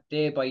step,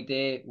 day by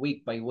day,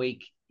 week by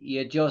week,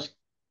 you just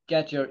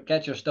get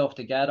your stuff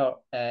together.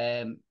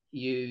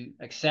 You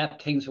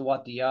accept things for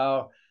what they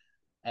are,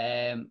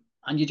 and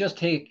you just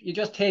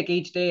take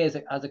each day as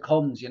it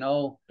comes.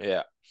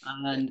 Yeah.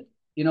 And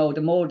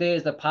the more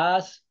days that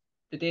pass,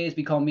 the days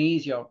become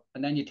easier,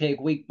 and then you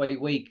take week by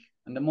week.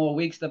 And the more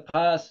weeks that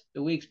pass,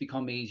 the weeks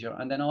become easier.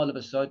 And then all of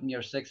a sudden,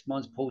 you're 6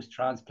 months post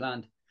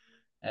transplant.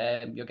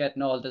 You're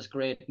getting all this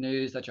great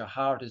news that your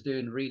heart is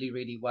doing really,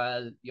 really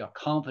well. Your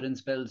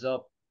confidence builds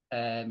up.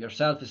 Your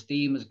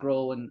self-esteem is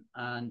growing,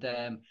 and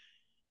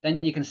then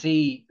you can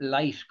see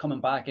light coming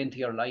back into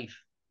your life.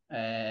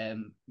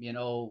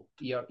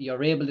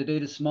 You're able to do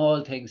the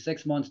small things.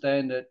 6 months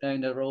down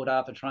the road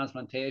after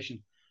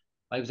transplantation,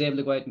 I was able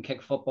to go out and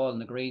kick football in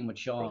the green with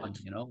Sean.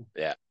 Brilliant.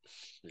 Yeah.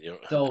 And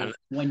So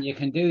when you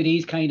can do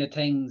these kind of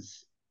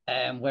things,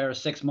 whereas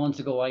 6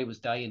 months ago I was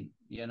dying,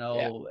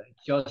 yeah.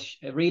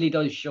 it really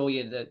does show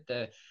you that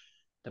the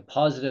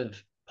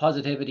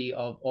positivity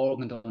of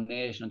organ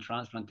donation and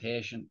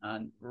transplantation,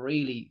 and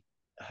really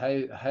how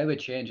it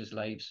changes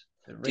lives.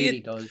 It Do you really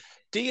does.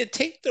 do you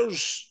think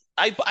there's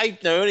I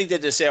now only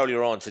did this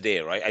earlier on today,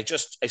 right?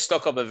 I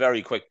stuck up a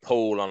very quick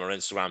poll on our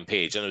Instagram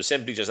page, and it was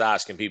simply just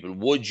asking people,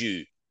 would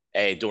you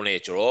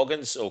donate your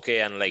organs?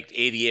 Okay, and like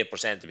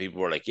 88% of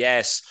people were like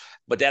yes.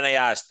 But then I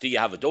asked, do you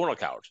have a donor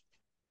card?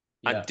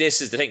 And Yeah,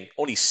 this is the thing,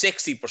 only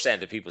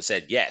 60% of people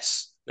said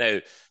yes. Now,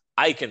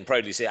 I can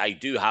proudly say I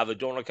do have a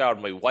donor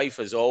card. My wife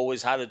has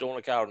always had a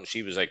donor card, and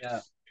she was like,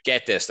 yeah,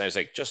 get this. And I was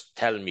like, just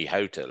telling me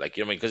how to, like,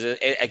 you know what I mean?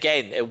 Because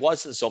again, it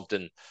wasn't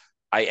something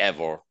I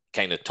ever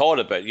kind of thought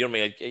about. You know what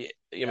I mean?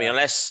 I mean, yeah.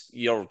 unless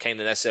you're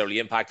kind of necessarily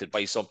impacted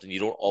by something, you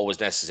don't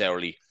always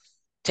necessarily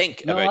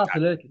think No, about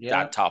absolutely. Yeah,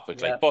 that topic.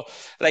 yeah. Like, but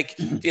like,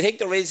 do you think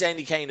there is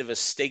any kind of a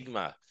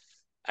stigma?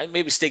 And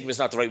maybe stigma is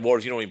not the right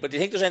word, you know what I mean? But do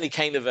you think there's any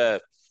kind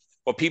of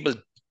or people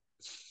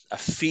a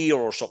fear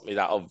or something like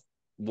that of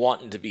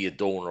wanting to be a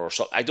donor or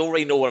something? I don't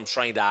really know what I'm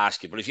trying to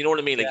ask you, but if you know what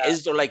I mean, like, Yeah,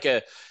 is there like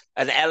an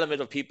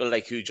element of people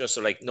like who just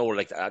are like, no,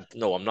 like,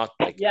 no, I'm not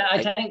like, yeah.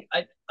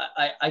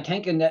 I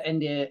think in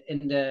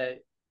the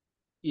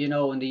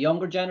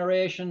younger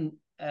generation,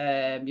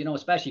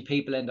 especially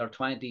people in their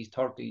 20s,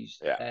 30s,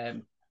 yeah,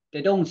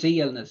 they don't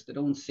see illness. They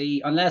don't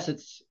see, unless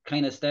it's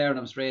kind of staring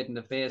them straight in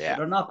the face. So yeah,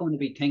 they're not going to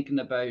be thinking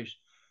about,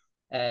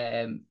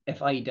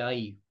 if I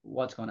die,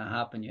 what's going to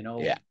happen.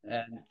 yeah,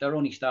 They're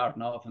only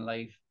starting off in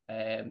life.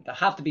 They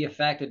have to be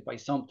affected by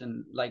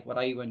something like what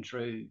I went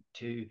through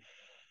to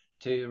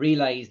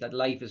realize that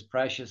life is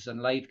precious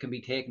and life can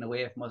be taken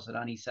away from us at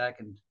any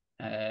second.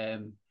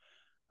 And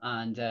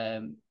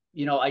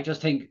I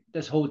just think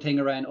this whole thing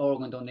around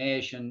organ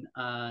donation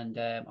and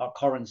our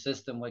current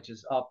system, which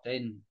is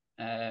opt-in,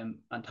 and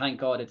thank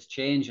God it's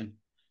changing.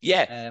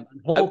 yeah. And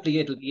Uh, hopefully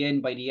it'll be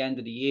in by the end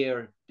of the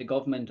year. The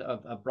government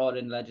have brought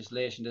in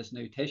legislation, this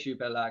new Tissue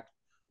Bill Act,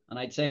 and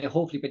I'd say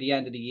hopefully by the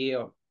end of the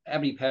year,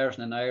 every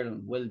person in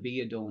Ireland will be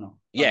a donor,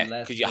 Yeah,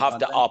 unless because you have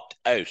to opt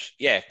out.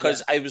 Yeah, yeah,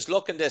 because I was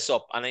looking this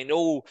up, and I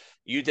know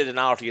you did an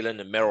article in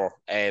the Mirror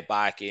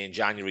back in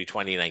January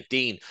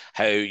 2019,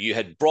 how you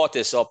had brought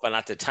this up, and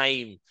at the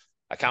time,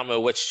 I can't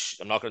remember which.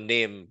 I'm not going to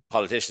name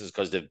politicians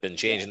because they've been yeah,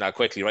 changing that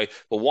quickly, right?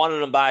 But one of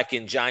them back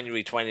in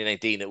January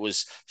 2019, it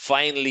was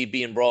finally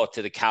being brought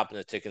to the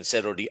cabinet to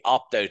consider the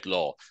opt-out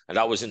law, and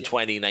that was in yeah,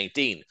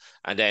 2019.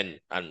 And then,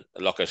 and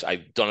look,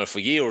 I've done it for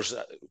years.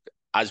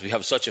 as we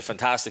have such a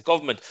fantastic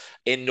government.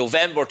 In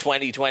November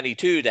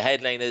 2022, the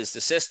headline is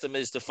the system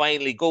is to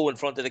finally go in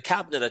front of the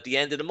cabinet at the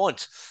end of the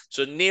month.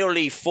 So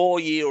nearly 4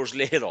 years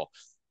later,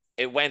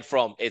 it went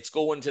from it's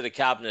going to the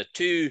cabinet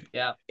to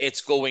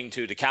it's going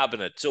to the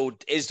cabinet. So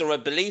is there a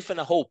belief and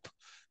a hope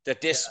that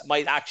this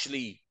might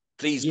actually,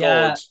 please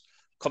God,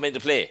 come into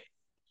play?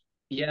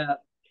 Yeah.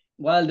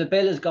 Well, the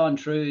bill has gone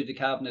through the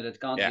cabinet. It's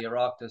gone to the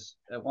Oireachtas.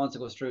 Once it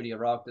goes through the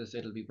Oireachtas,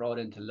 it'll be brought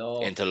into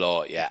law. Into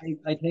law, yeah.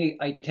 I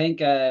think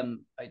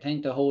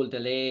the whole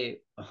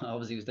delay,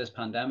 obviously, was this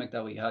pandemic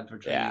that we had for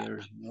 3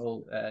 years.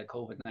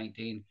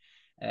 COVID-19.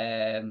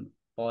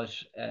 But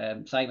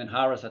Simon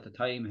Harris at the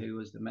time, who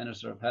was the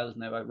Minister of Health,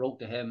 now I wrote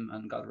to him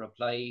and got a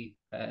reply,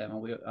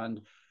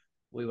 and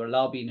we were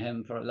lobbying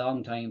him for a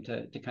long time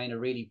to kind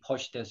of really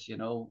push this,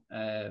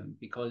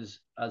 because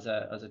as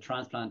a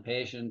transplant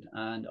patient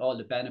and all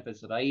the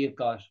benefits that I have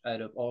got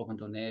out of organ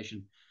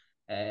donation,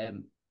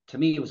 to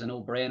me it was a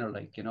no-brainer,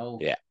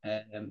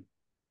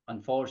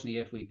 unfortunately,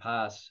 if we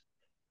pass,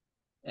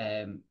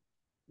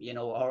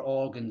 our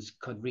organs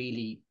could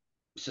really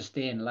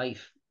sustain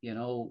life.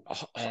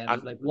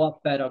 Like,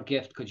 what better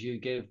gift could you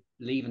give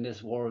leaving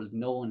this world,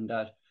 knowing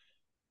that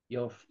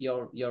your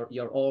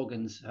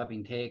organs have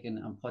been taken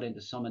and put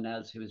into someone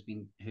else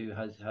who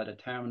has had a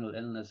terminal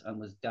illness and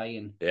was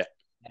dying,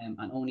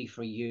 and only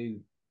for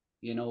you,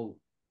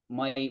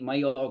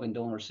 my organ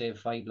donor saved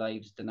 5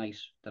 lives the night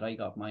that I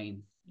got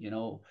mine.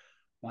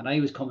 When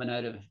I was coming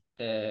out of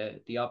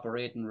the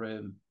operating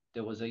room,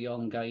 there was a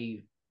young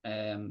guy,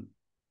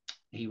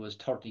 he was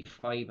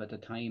 35 at the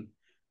time,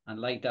 and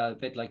like that, a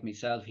bit like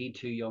myself, he had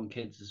 2 young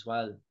kids as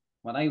well.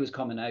 When I was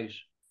coming out,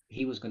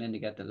 he was going in to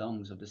get the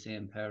lungs of the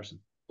same person.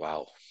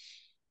 Wow.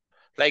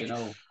 Like,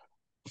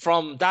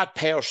 from that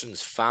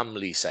person's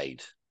family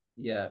side,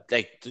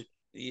 like,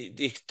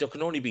 there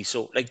can only be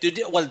so, like, do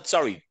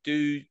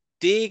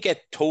they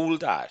get told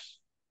that?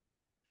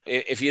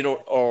 If you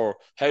don't, or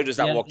how does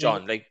that work,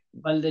 John? Like,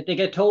 well, they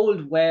get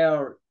told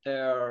where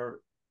their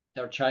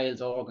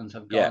child's organs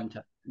have gone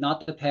to,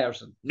 not the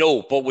person.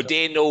 No, but would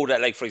they know that,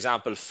 like, for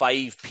example,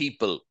 5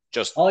 people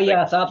just... Oh,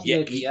 yes,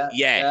 absolutely,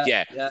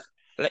 yeah.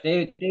 Like,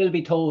 they'll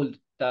be told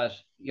that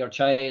your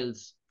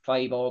child's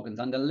 5 organs,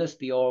 and they'll list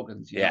the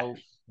organs,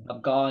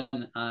 have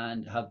gone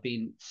and have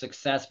been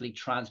successfully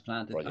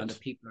transplanted. Brilliant. And the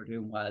people are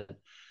doing well.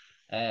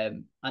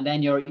 And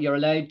then you're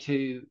allowed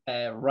to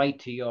write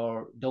to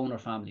your donor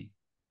family.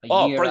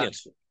 Brilliant.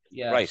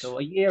 Right. So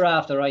a year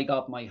after I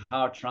got my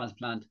heart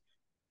transplant,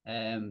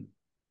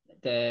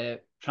 the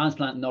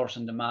transplant nurse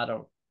in the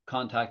matter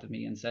contacted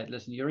me and said,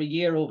 listen, you're a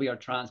year over your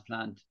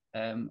transplant.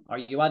 Are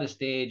you at a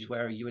stage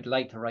where you would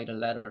like to write a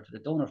letter to the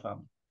donor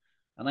family?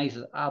 And I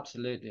said,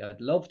 absolutely,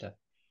 I'd love to.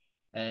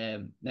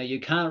 Now, you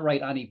can't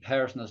write any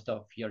personal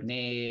stuff, your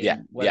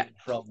name, where you're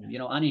from,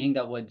 anything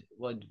that would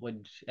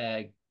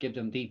give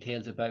them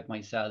details about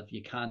myself.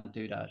 You can't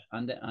do that.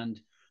 And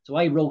so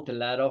I wrote the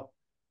letter.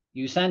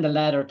 You send a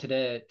letter to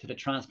the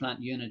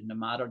transplant unit in the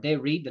matter. They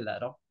read the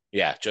letter.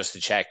 Yeah, just to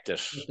check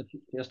that.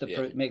 Just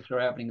to make sure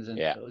everything is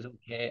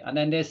okay. And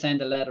then they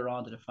send a letter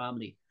on to the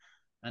family.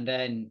 And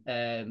then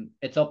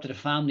it's up to the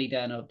family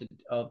then of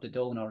the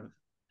donor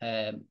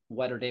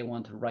whether they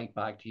want to write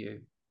back to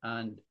you.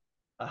 And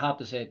I have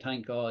to say,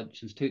 thank God,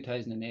 since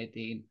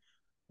 2018,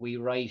 we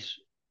write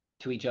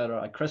to each other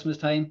at Christmas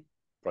time.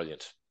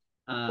 Brilliant.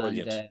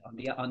 And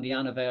on the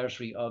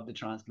anniversary of the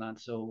transplant.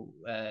 So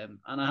and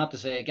I have to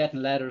say,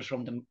 getting letters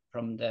from the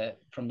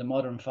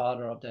mother and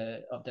father of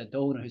the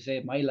donor who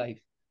saved my life,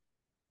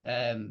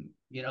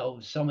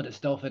 some of the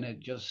stuff in it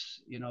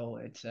just,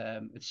 it's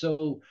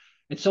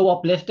so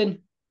uplifting.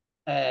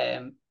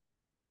 And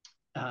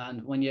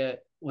when you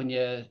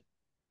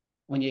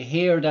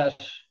hear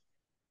that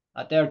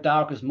at their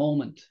darkest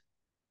moment,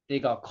 they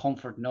got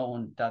comfort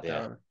knowing that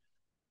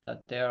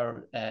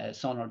their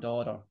son or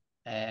daughter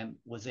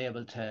was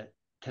able to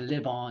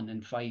live on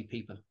in 5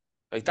 people.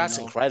 Like, that's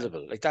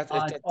incredible. Like, that's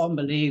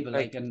unbelievable.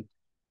 Like, and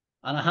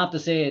I have to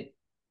say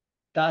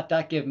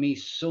that gave me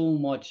so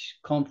much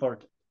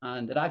comfort,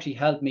 and it actually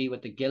helped me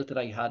with the guilt that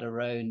I had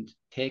around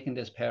taking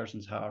this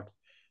person's heart.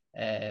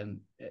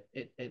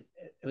 It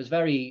was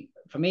very,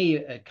 for me,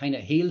 it kind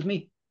of healed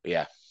me.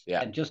 Yeah.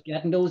 And just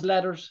getting those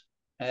letters.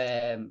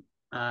 It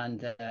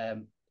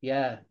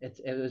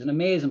was an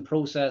amazing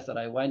process that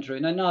I went through.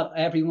 Now, not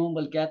everyone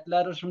will get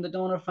letters from the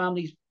donor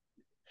families.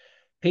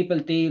 People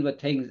deal with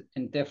things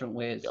in different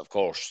ways. Of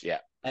course, yeah.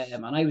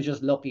 And I was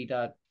just lucky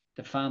that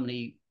the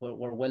family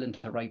were willing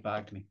to write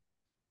back to me.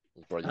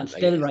 Brilliant. And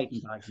still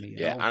writing back to me.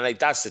 You know? And like,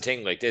 that's the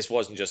thing. Like, this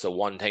wasn't just a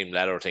one-time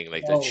letter thing.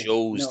 Like, that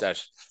shows that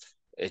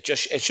it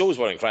shows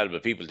what incredible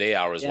people they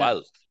are as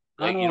well.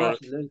 Like,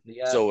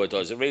 absolutely, so it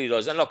does. It really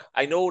does. And look,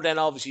 I know then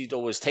obviously there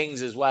was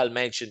things as well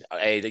mentioned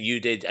that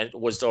you did, and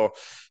was there?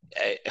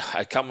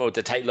 I can't remember what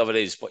the title of it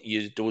is, but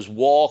there was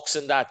walks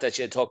in that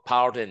you took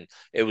part in.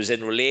 It was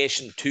in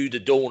relation to the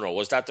donor.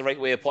 Was that the right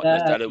way of putting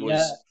it? That it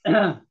was.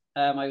 I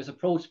was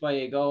approached by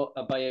a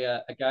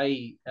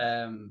guy,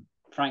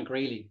 Frank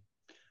Reilly,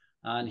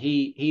 and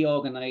he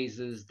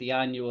organises the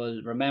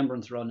annual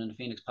Remembrance Run in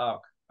Phoenix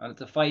Park. and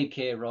it's a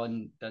 5K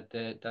run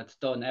that's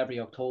done every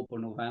October,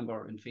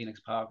 November in Phoenix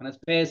Park, and it's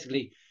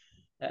basically,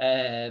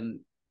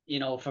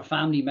 for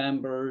family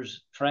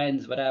members,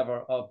 friends, whatever,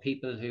 of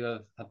people who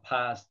have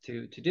passed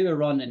to do a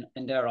run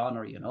in their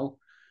honor,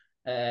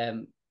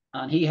 and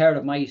he heard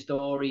of my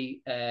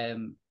story,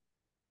 and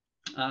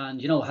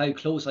how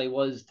close I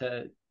was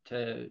to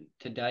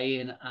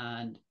dying,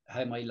 and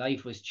how my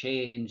life was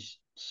changed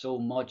so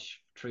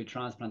much through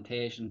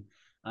transplantation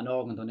and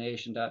organ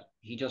donation, that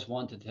he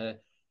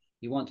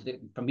wanted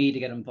for me to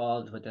get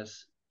involved with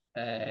this.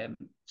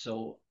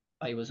 So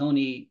I was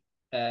only,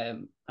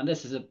 and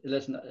this is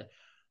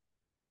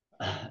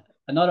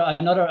another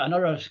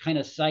kind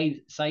of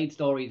side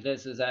story to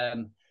this is,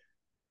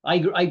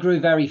 I grew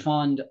very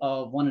fond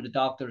of one of the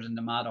doctors in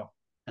the Mater,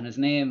 and his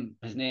name,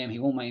 he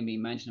won't mind me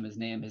mentioning his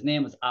name. His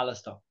name was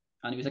Alistair,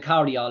 and he was a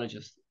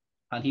cardiologist,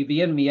 and he'd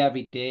be in me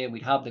every day, and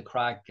we'd have the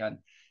crack, and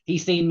he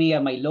seen me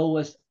at my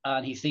lowest,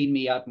 and he seen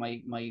me at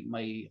my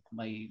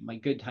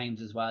good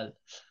times as well.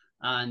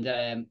 And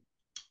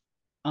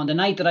on the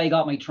night that I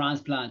got my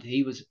transplant,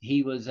 he was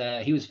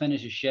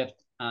finished his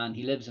shift, and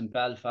he lives in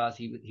Belfast.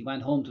 He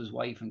went home to his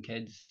wife and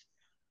kids,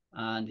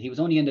 and he was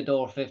only in the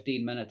door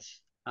 15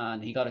 minutes,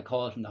 and he got a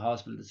call from the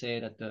hospital to say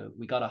that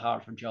we got a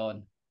heart for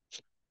John.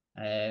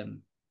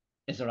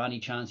 Is there any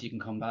chance you can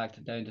come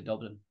back down to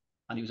Dublin?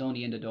 And he was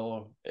only in the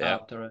door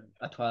after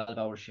a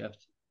 12-hour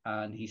shift,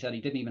 and he said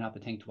he didn't even have to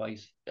think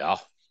twice. Yeah.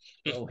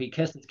 So he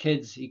kissed his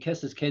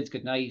kids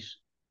goodnight,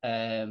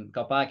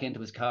 got back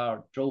into his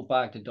car, drove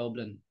back to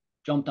Dublin,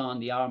 jumped on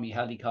the army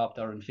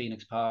helicopter in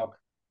Phoenix Park,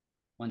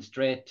 went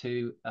straight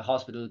to a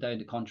hospital down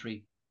the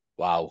country.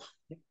 Wow.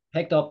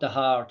 Picked up the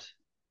heart,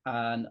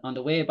 and on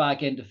the way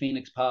back into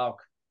Phoenix Park,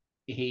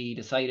 he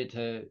decided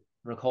to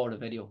record a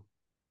video.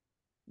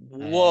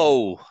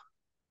 Whoa.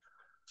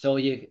 So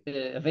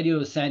a video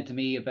was sent to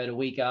me about a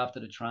week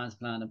after the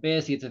transplant, and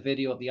basically it's a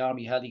video of the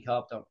army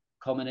helicopter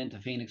coming into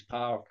Phoenix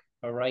Park,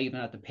 arriving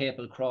at the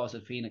Papal Cross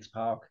at Phoenix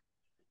Park,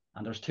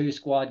 and there's 2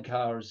 squad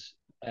cars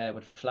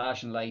with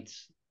flashing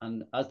lights,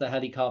 and as the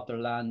helicopter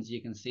lands,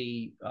 you can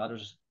see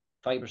there's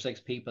 5 or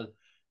 6 people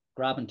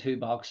grabbing 2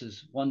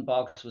 boxes. One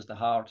box was the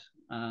heart,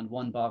 and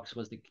one box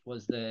was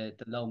the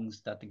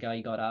lungs that the guy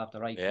got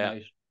after I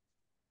came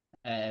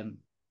out.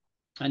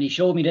 And he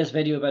showed me this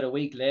video about a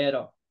week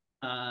later,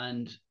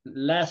 and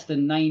less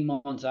than 9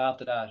 months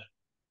after that,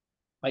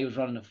 I was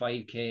running a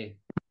 5K,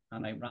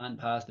 and I ran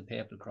past the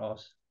Papal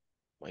Cross.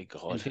 My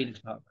God. In Phoenix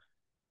Park.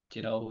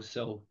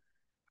 So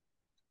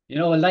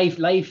life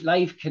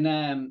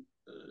can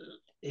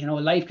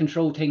life can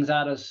throw things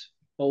at us,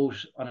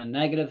 both on a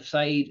negative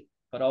side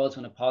but also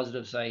on a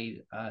positive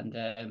side.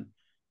 And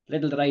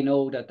little did I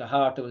know that the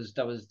heart that was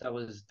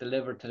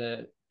delivered to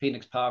the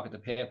Phoenix Park at the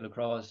Papal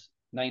Cross,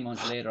 9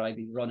 months later, I'd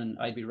be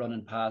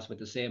running past with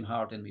the same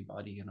heart in my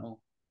body.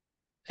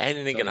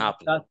 Anything can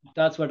happen.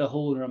 That's where the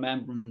whole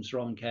remembrance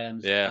run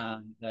comes. Yeah.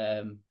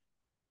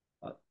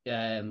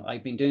 And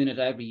I've been doing it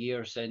every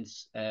year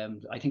since.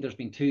 I think there's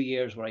been 2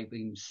 years where I've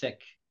been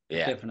sick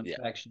with different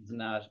infections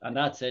and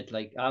that's it.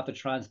 Like after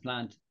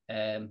transplant,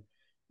 you're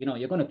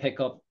going to pick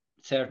up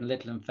certain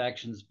little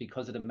infections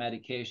because of the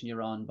medication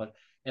you're on. But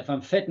if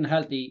I'm fit and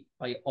healthy,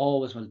 I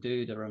always will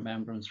do the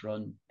remembrance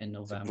run in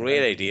November.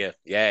 Great idea.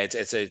 Yeah,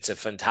 it's a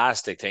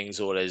fantastic thing.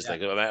 So it is.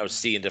 Like I was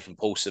seeing different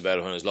posts about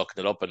it when I was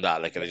looking it up and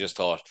that. Like, and I just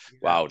thought,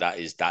 wow, that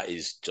is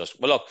just.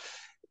 Well, look,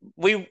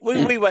 we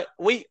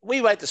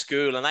went to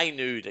school, and I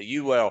knew that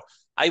you were.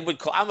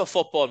 I'm a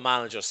football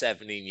manager,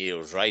 17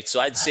 years, right? So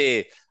I'd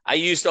say I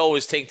used to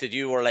always think that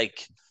you were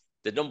like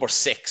the number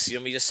 6. You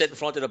just sit in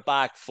front of the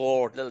back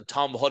 4, little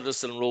Tom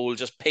Huddleston role,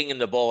 just pinging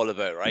the ball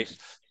about, right?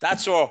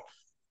 That's where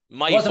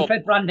my wasn't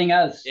fit for anything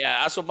else.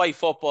 Yeah, that's what my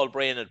football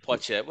brain had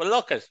put you. Well,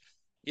 look at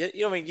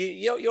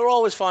you're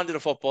always fond of the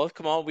football.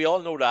 Come on, we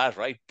all know that,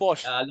 right?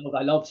 But I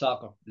love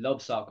soccer.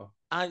 Love soccer.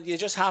 And you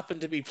just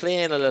happen to be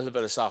playing a little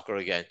bit of soccer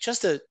again,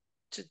 just a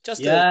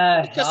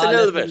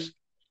little bit.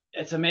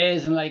 It's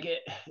amazing. Like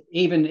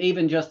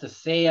even just to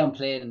say I'm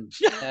playing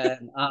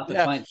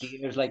after 20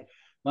 years. Like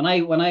when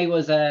I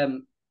was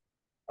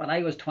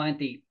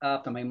 20,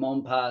 after my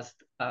mum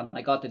passed,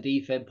 I got the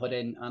defib put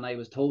in, and I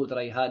was told that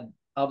I had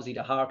obviously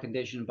the heart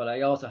condition, but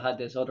I also had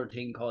this other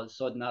thing called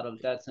sudden adult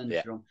death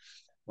syndrome.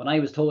 When I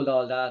was told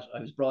all that,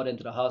 I was brought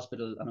into the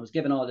hospital, and I was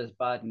given all this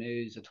bad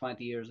news at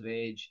 20 years of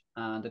age.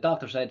 And the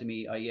doctor said to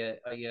me, are you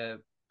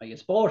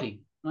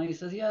sporty? And I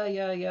says, yeah,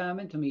 I'm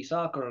into me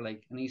soccer.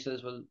 Like, and he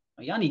says, well,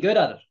 are you any good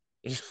at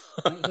it? Says,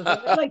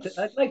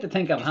 I'd like to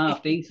think I'm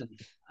half decent.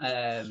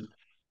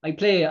 I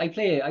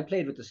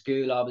played with the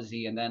school,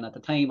 obviously, and then at the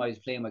time I was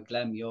playing with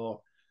Glen Muir,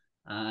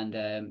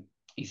 and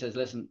he says,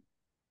 listen,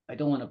 I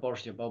don't want to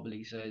burst your bubble,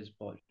 he says,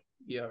 but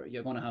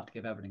you're going to have to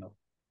give everything up,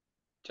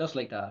 just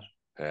like that.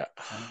 Yeah.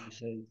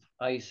 And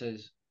I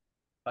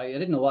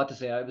didn't know what to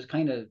say. I was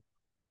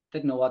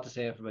didn't know what to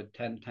say for about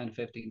 10,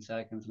 15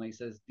 seconds. And I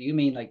says, do you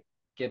mean like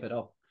give it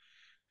up?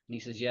 And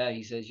he says, yeah.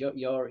 He says, you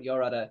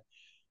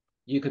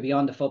could be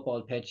on the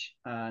football pitch,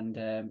 and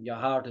your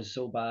heart is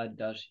so bad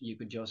that you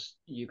could just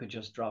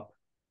drop.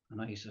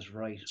 And I says,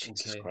 right,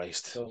 Jesus okay.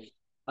 Christ. So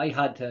I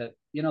had to,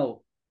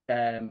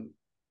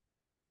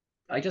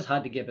 I just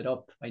had to give it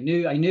up. I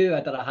knew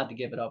that I had to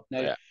give it up.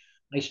 Now, Yeah.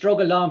 I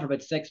struggled on for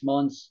about 6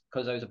 months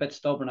because I was a bit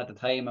stubborn at the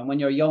time. And when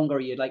you're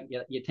younger, you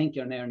think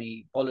you're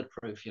nearly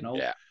bulletproof,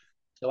 Yeah.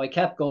 So I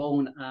kept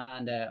going,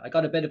 and I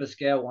got a bit of a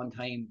scare one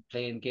time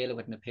playing Gaelic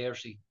with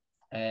Pizzeria.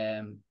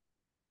 And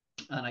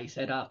I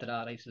said after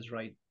that, I says,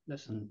 right,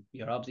 listen,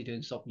 you're obviously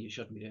doing something you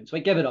shouldn't be doing. So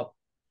I give it up.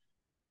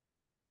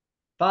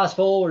 Fast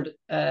forward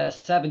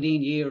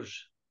 17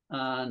 years,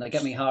 and I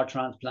get my heart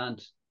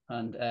transplant,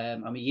 and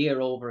I'm a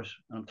year over it.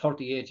 And I'm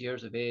 38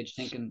 years of age,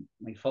 thinking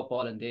my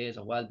footballing days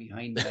are well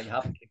behind me. I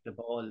haven't kicked the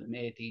ball in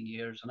 18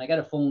 years. And I get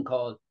a phone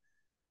call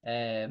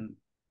um,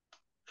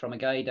 from a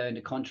guy down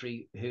the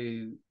country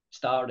who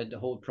started the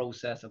whole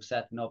process of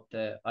setting up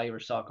the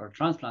Irish soccer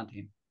transplant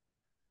team.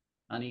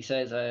 And he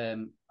says, I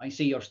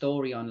see your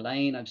story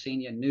online. I've seen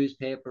you in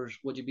newspapers.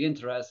 Would you be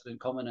interested in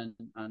coming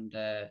and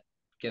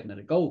giving it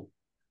a go?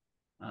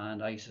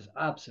 And I says,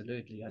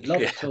 absolutely, I'd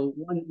love Yeah. it. So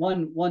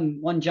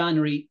one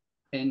January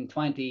in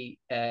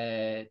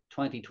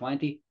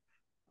 2020,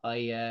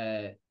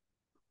 I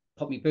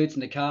put my boots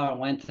in the car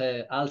and went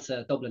to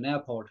Alsa, Dublin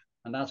Airport.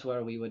 And that's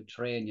where we would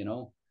train,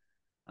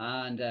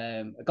 And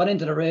I got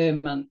into the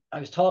room and I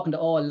was talking to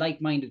all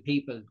like-minded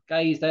people.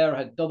 Guys there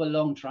had double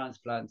lung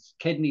transplants,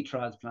 kidney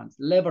transplants,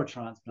 liver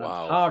transplants,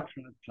 Wow. heart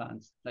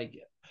transplants. Like,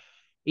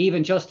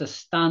 even just to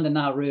stand in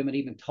that room and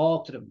even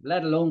talk to them,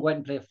 let alone go out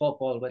and play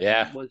football with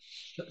them, was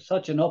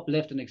such an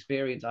uplifting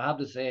experience. I have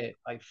to say,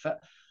 I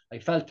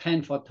felt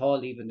 10 foot tall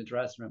leaving the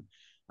dressing room.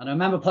 And I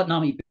remember putting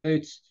on my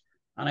boots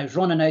and I was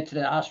running out to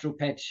the Astro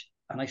pitch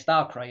and I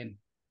started crying.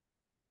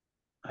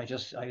 I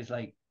was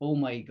like, oh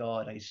my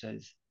God, I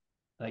says,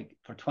 like,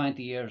 for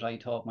 20 years, I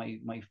thought my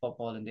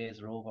footballing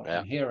days are over. Yeah.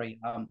 And here I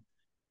am,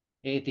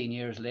 18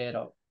 years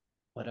later,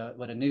 with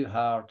a new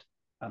heart,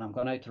 and I'm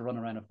going out to run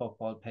around a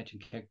football pitch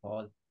and kick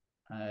ball.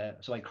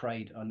 So I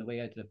cried on the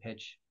way out to the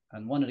pitch.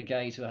 And one of the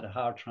guys who had a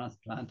heart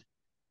transplant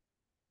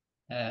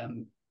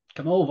come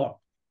over,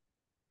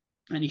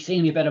 and he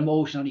seen me a bit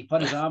emotional. He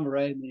put his arm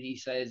around me and he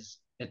says,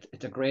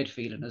 it's a great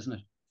feeling, isn't it?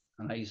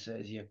 And I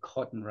says, you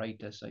couldn't write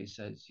this. I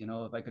says,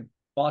 if I could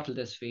bottle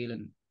this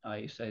feeling,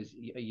 I says,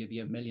 you'd be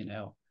a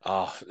millionaire.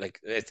 Oh,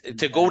 like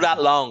to go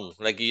that long,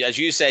 like as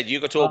you said, you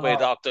got told by a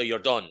doctor you're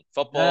done.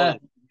 Football,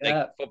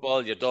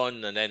 football, you're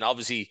done, and then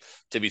obviously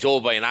to be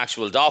told by an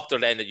actual doctor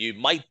then that you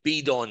might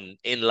be done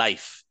in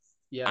life,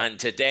 and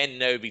to then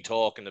now be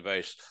talking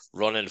about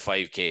running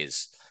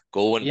 5Ks,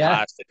 going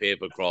past the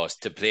paper cross,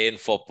 to playing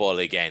football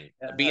again,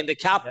 being the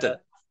captain.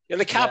 You're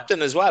the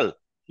captain as well.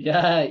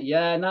 Yeah,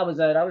 and that was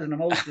an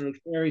emotional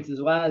experience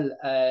as well.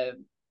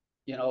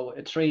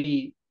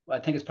 I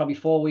think it's probably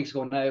 4 weeks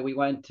ago now, we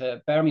went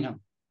to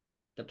Birmingham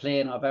to play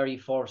in our very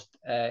first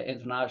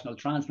international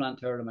transplant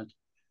tournament.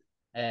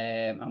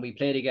 And we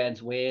played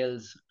against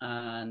Wales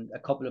and a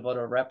couple of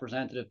other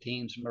representative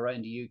teams from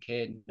around the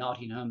UK,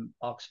 Nottingham,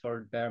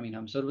 Oxford,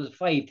 Birmingham. So there was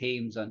 5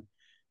 teams, and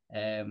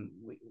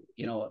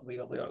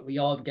we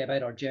all gave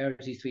out our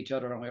jerseys to each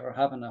other, and we were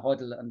having a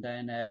huddle. And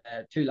then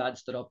 2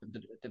 lads stood up and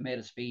they made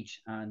a speech,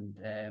 and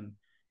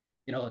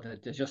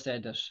they just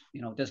said that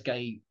this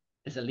guy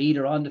is a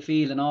leader on the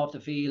field and off the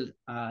field,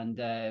 and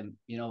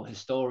his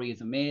story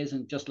is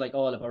amazing, just like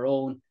all of our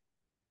own.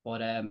 But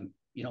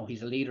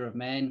he's a leader of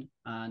men,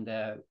 and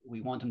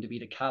we want him to be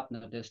the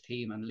captain of this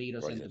team and lead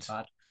us into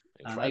battle.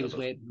 And I was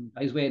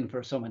waiting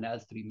for someone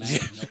else to be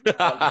mentioned.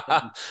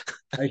 I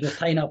was just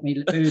tying up my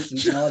boots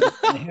and and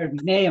I heard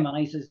my name, and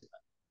I says,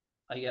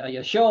 "Are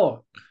you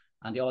sure?"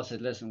 And they all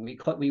said, "Listen, we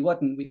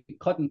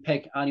couldn't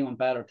pick anyone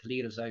better to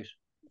lead us out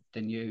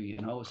than you."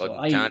 So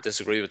I can't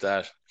disagree with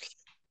that.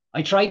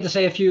 I tried to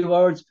say a few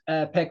words,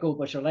 Pickle,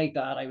 but you're like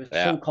that. I was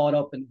so caught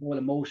up in the whole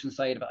emotion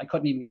side of it, I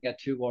couldn't even get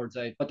 2 words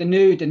out. But they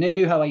knew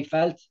how I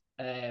felt.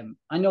 I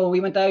know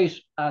we went out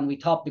and we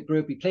topped the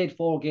group. We played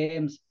 4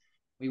 games.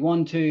 We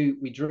won 2,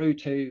 we drew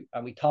 2,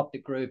 and we topped the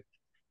group.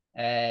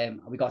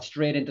 We got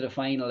straight into the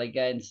final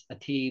against a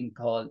team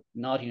called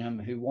Nottingham,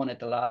 who won it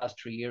the last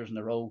 3 years in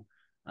a row.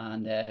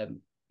 And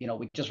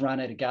we just ran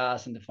out of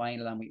gas in the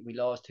final, and we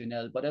lost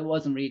 2-0. But it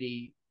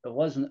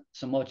wasn't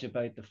so much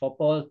about the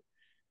football.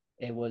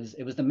 It was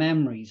the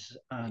memories,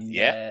 and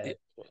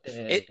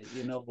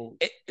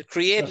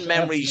creating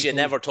memories you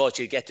never thought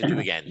you'd get to do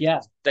again.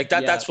 Like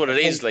that. That's what it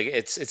is. Like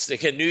it's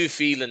like a new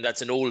feeling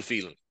that's an old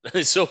feeling.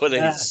 So it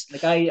is.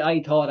 Like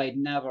I thought I'd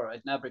never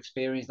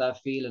experienced that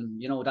feeling.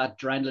 That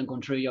adrenaline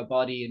going through your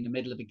body in the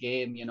middle of a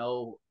game.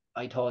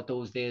 I thought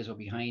those days were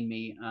behind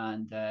me,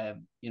 and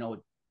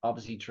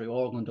obviously through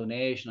organ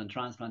donation and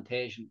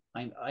transplantation,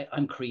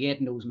 I'm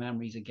creating those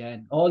memories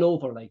again, all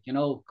over. Like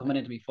coming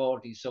into my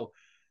 40s. So.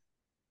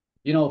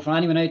 For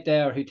anyone out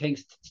there who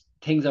thinks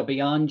things are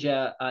beyond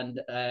you,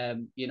 and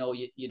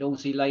you don't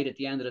see light at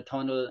the end of the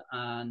tunnel,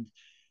 and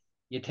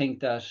you think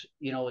that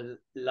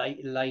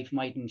life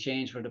mightn't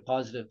change for the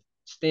positive,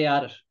 stay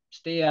at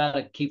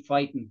it, keep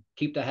fighting,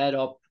 keep the head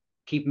up,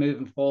 keep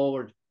moving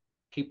forward,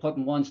 keep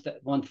putting one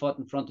foot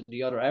in front of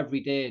the other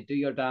every day. Do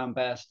your damn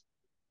best.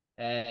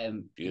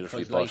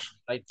 Beautifully because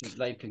put.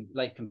 life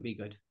can be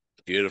good.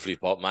 Beautifully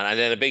put, man. And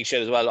then a big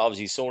shout as well.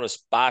 Obviously, Sonus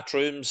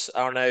bathrooms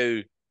are now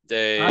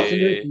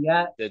Absolutely,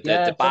 yeah, the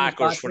Sonos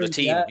backers for the bathrooms,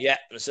 team. yeah.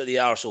 Yeah, so they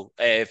are. So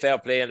fair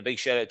play and a big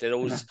shout out to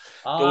Oh, those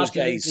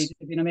absolutely, guys.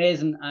 they've been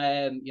amazing.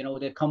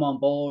 They've come on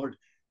board.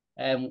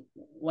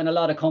 When a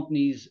lot of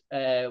companies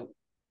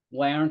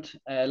weren't,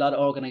 a lot of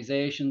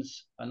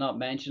organizations, I'll not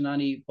mention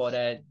any, but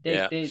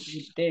Yeah,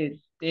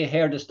 they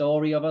heard the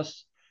story of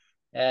us.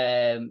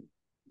 Um,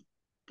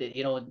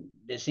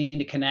 they've seen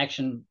the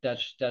connection that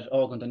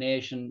organ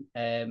donation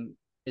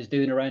is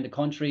doing around the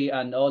country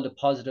and all the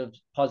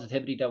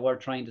positivity that we're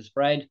trying to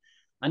spread,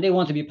 and they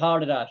want to be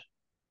part of that.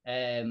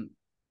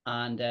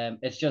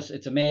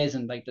 It's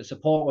amazing, like the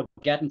support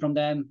we're getting from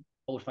them,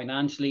 both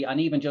financially and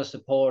even just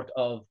support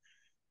of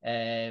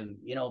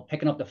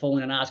picking up the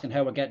phone and asking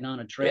how we're getting on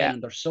a yeah.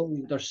 training.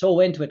 They're so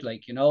into it,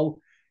 like,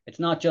 it's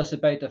not just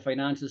about the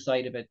financial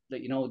side of it,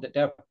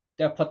 that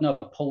they're putting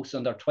up posts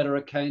on their Twitter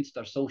accounts,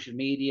 their social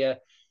media.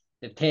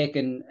 They've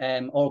taken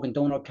organ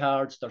donor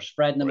cards. They're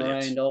spreading them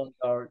Brilliant.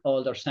 around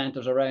all their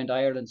centres around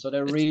Ireland. So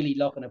they're It's really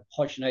looking at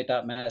pushing out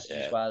that message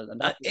as yeah. well,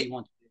 and Uh, that's what it, we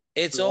want to do.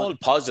 it's We want all to,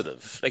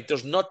 positive. Like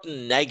there's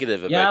nothing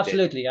negative yeah, about it.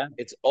 absolutely, yeah,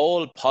 It's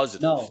all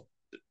positive. no,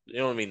 You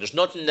know what I mean? There's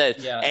nothing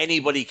that yeah,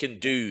 anybody can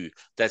do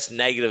that's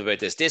negative about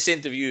this. This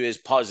interview is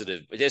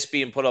positive. This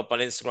being put up on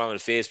Instagram and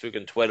Facebook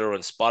and Twitter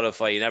and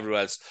Spotify and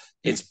everywhere else,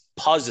 it's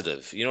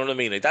positive. You know what I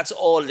mean? Like that's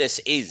all this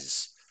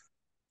is.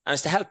 And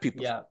it's to help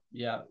people. yeah,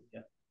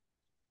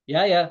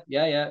 yeah,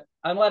 yeah, yeah.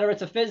 And whether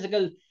it's a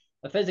physical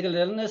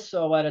illness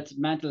or whether it's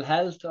mental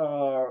health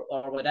or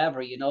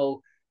whatever,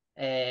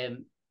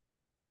 um,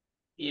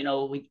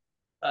 we,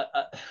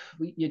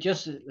 you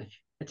just,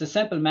 it's a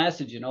simple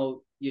message,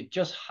 you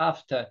just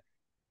have to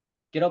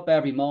get up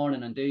every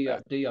morning and do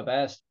Yeah. your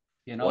best,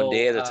 One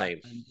day at a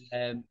time.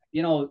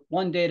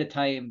 one day at a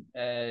time.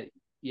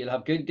 You'll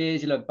have good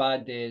days, you'll have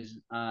bad days,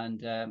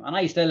 and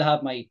I still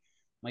have my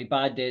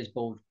bad days,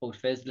 both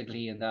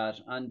physically and that.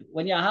 And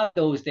when you have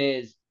those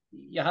days,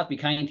 you have to be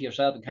kind to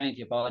yourself and kind to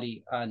your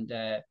body, and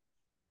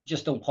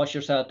just don't push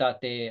yourself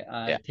that day.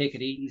 Yeah. Take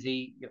it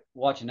easy.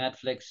 Watch a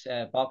Netflix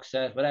box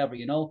set, whatever,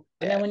 And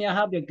Yeah. then when you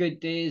have your good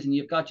days and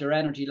you've got your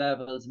energy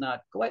levels and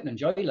that, go out and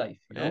enjoy life.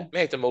 Yeah.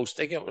 Make the most.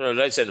 Like,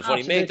 I said,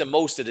 funny. Make the Absolutely.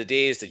 most of the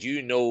days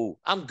that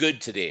I'm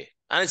good today.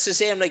 And it's the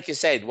same, like you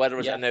said, whether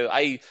it's Yeah. now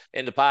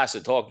in the past I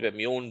talked about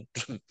my own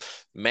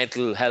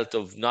mental health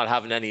of not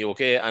having any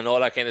okay and all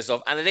that kind of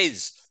stuff. And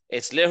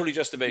it's literally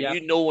just about Yeah.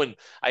 knowing.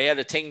 I had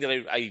a thing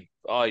that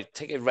I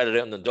think I read it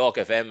out on the Doc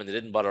FM and they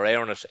didn't bother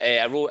airing it.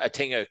 I wrote a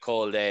thing out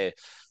called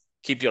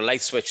keep your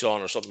light switched on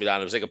or something like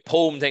that. It was like a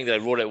poem thing that I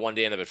wrote out one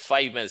day in about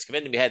 5 minutes, came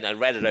into my head and I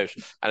read it out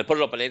and I put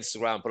it up on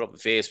Instagram, put it up on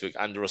Facebook,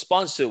 and the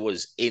response to it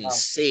was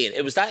insane. Wow.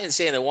 It was that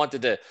insane. I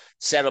wanted to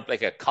set up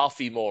like a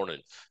coffee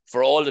morning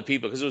for all the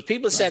people because there was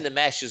people sending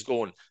messages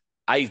going,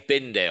 I've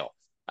been there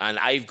and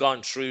I've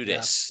gone through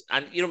this.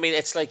 And you know what I mean?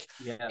 It's like,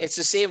 it's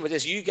the same with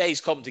this. You guys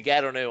come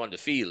together now on the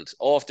field,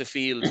 off the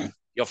field.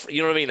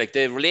 You know what I mean? Like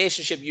the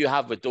relationship you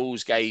have with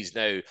those guys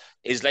now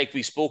is like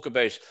we spoke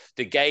about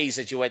the guys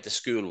that you went to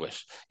school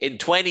with. In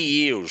 20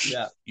 years,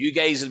 you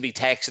guys will be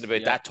texting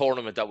about that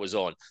tournament that was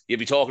on. You'll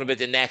be talking about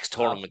the next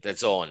tournament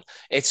that's on.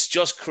 It's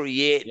just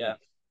creating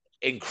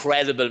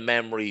incredible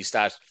memories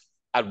that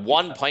at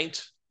one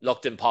point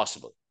looked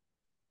impossible.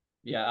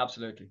 Yeah,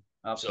 absolutely.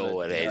 Absolutely.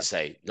 So it is,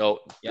 hey. No.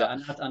 Yeah,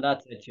 and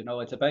that's it,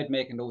 it's about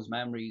making those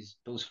memories,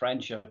 those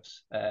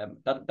friendships,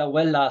 that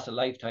will last a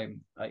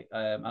lifetime.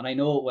 And I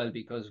know it will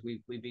because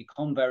we've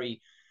become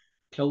very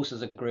close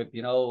as a group,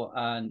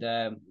 and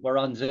we're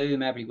on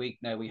Zoom every week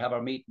now. We have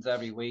our meetings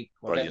every week.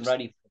 We're getting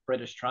ready for the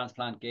British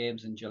Transplant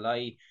Games in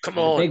July. Come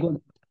on.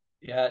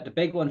 The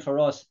big one for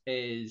us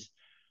is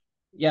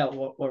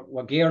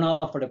we're gearing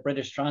up for the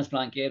British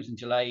Transplant Games in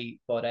July,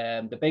 but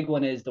the big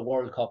one is the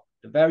World Cup.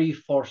 The very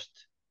first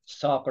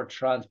Soccer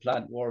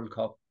Transplant World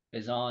Cup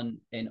is on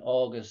in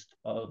August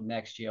of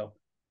next year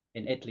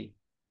in Italy.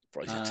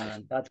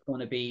 And that's going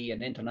to be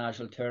an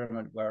international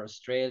tournament where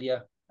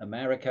Australia,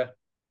 America,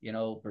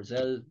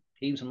 Brazil,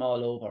 teams from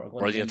all over are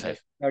going to be the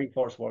very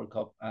first World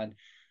Cup. And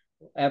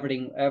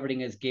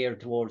everything is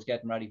geared towards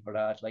getting ready for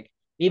that. Like,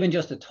 even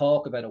just to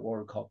talk about a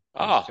World Cup.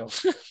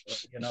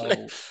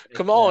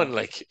 Come on,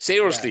 like,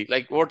 seriously,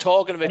 like, we're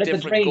talking about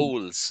different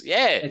goals.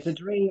 Yeah. It's a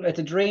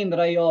dream that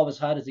I always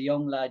had as a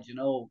young lad,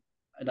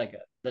 Like,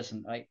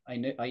 listen, I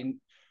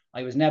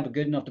was never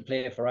good enough to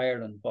play for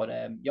Ireland, but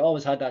you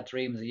always had that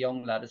dream as a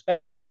young lad,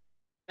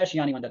 especially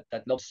anyone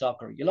that loves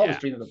soccer. You'll always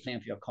dream about playing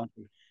for your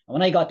country. And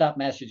when I got that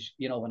message,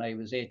 when I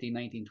was 18,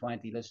 19,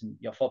 20, listen,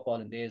 your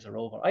footballing days are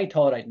over. I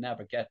thought I'd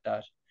never get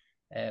that.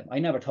 I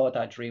never thought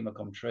that dream would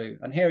come true.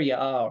 And here you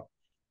are,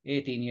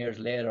 18 years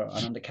later,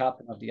 and I'm the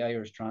captain of the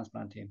Irish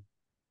transplant team.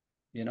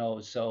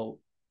 So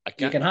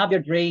you can have your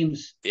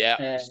dreams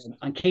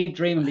and keep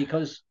dreaming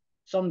because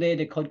someday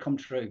they could come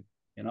true.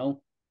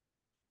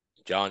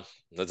 John,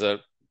 that's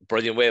a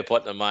brilliant way of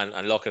putting it, man.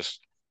 And look,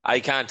 I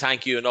can't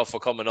thank you enough for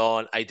coming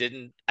on. I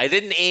didn't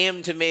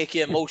aim to make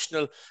you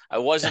emotional. I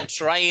wasn't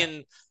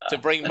trying to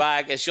bring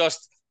back. It's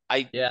just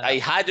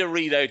I had to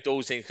read out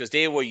those things because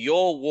they were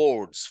your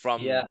words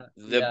from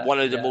the one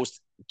of the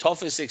most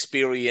toughest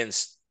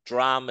experience,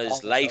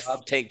 dramas, life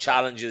thing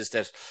challenges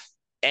that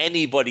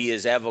anybody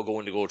is ever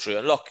going to go through.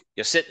 And look,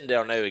 you're sitting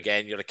there now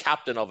again. You're the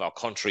captain of our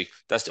country.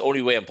 That's the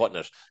only way I'm putting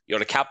it. You're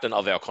the captain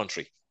of our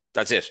country.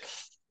 That's it.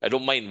 I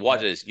don't mind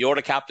what it is. You're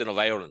the captain of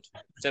Ireland.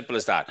 Simple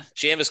as that.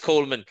 Seamus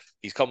Coleman,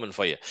 he's coming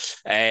for you.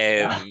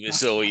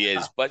 So he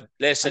is. But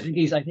listen, I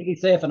think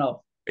he's safe enough.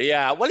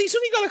 Yeah, well, he's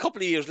only got a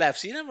couple of years left,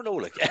 so you never know.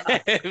 Like,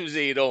 so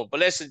you know.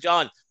 But listen,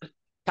 John,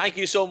 thank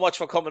you so much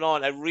for coming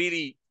on. I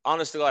really,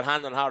 honest to God,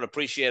 hand on heart,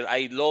 appreciate it.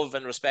 I love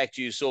and respect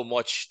you so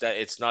much that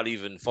it's not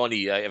even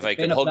funny. If I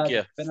could hug you,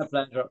 it's been a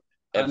pleasure.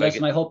 And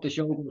listen, I hope the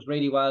show goes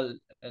really well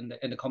in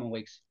the coming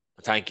weeks.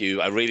 Thank you.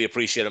 I really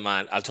appreciate it,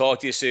 man. I'll talk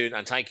to you soon,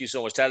 and thank you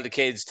so much. Tell the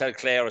kids, tell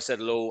Claire I said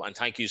hello, and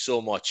thank you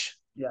so much.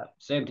 Yeah,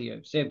 same to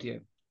you. Same to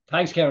you.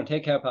 Thanks, Karen.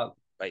 Take care, pal.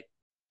 Bye.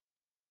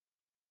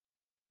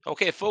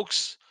 Okay,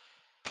 folks.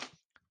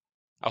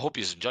 I hope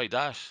you enjoyed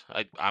that.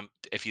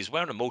 If you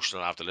weren't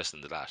emotional after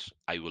listening to that,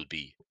 I will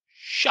be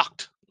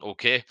shocked.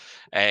 Okay.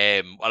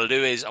 What I'll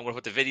do is I'm gonna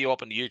put the video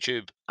up on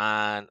YouTube,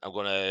 and I'm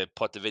gonna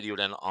put the video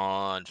then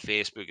on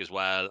Facebook as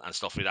well and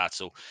stuff like that.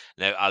 So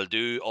now I'll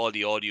do all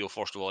the audio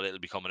first of all, it'll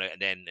be coming out,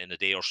 and then in a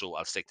day or so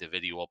I'll stick the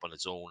video up on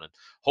its own, and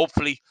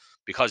hopefully,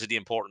 because of the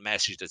important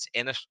message that's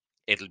in it,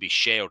 it'll be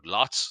shared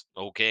lots,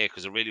 okay?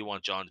 Because I really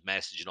want John's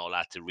message and all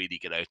that to really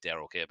get out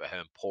there, okay, about how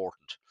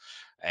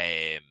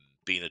important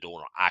being a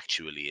donor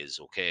actually is,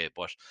 okay?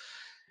 But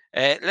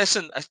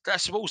listen, I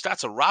suppose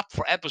that's a wrap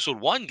for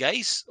episode 1,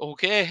 guys.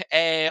 Okay.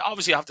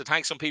 Obviously, I have to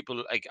thank some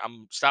people. Like,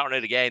 I'm starting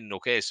out again.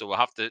 Okay, so I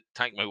have to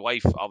thank my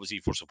wife, obviously,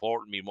 for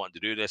supporting me and wanting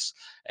to do this.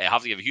 I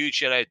have to give a huge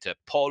shout out to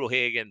Paul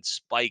O'Hagan,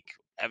 Spike,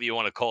 whatever you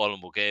want to call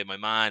him. Okay, my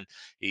man,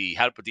 he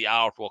helped with the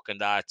artwork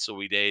and that, so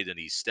he did, and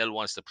he still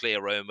wants to play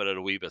around with it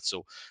a wee bit.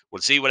 So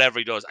we'll see whatever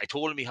he does. I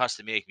told him he has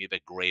to make me a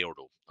bit grayer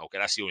though. Okay,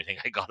 that's the only thing.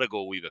 I gotta go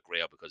a wee bit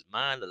grayer because,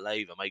 man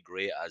alive, am I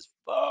grey as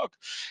fuck.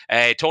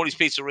 Tony's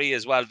Pizzeria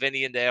as well,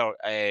 Vinny in there,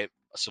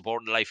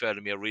 supporting the life out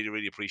of me. I really,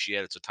 really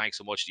appreciate it. So thanks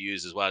so much to you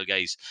as well,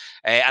 guys.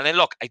 And then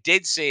look, I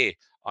did say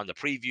on the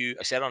preview,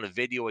 I said on a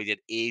video I did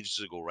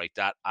ages ago, right,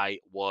 that I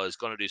was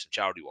going to do some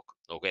charity work.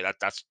 Okay,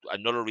 that's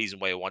another reason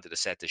why I wanted to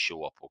set this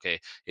show up, okay,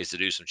 is to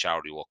do some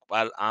charity work.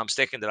 Well, I'm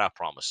sticking to that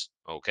promise,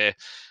 okay.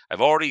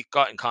 I've already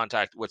got in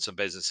contact with some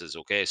businesses,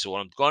 okay. So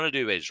what I'm going to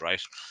do is,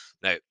 right,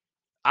 now,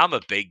 I'm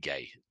a big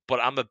guy, but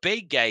I'm a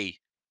big guy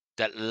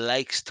that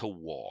likes to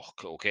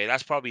walk. Okay,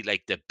 that's probably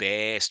like the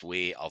best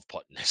way of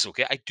putting this.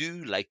 Okay, I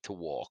do like to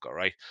walk. All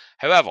right.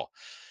 However,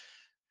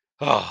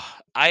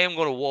 I am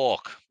going to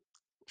walk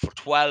for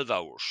 12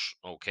 hours.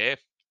 Okay.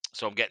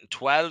 So I'm getting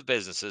 12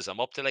 businesses. I'm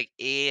up to like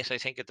 8, I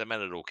think, at the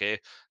minute. Okay.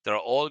 They're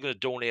all going to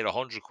donate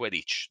 100 quid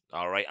each.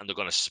 All right. And they're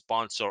going to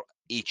sponsor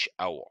each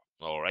hour.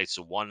 All right.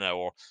 So 1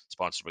 hour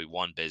sponsored by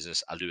one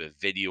business. I'll do a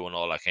video and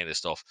all that kind of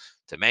stuff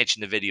to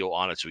mention the video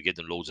on it. So we give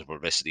them loads of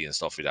publicity and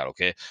stuff like that.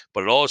 Okay.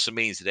 But it also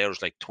means that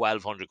there's like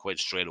 1,200 quid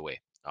straight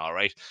away. All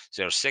right.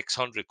 So there's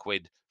 600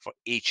 quid for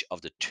each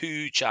of the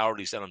 2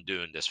 charities that I'm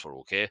doing this for.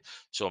 Okay.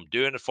 So I'm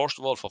doing it, first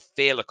of all, for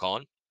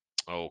Féileacáin.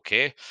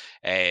 Okay,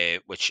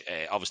 which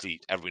obviously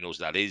everybody knows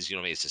what that is. You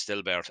know what I mean? It's the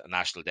Stillbirth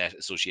National Debt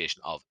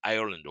Association of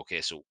Ireland. Okay,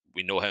 so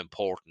we know how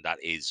important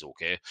that is.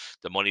 Okay,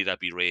 the money that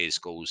we raise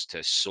goes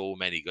to so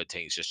many good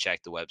things. Just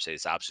check the website;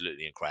 it's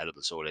absolutely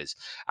incredible. So it is.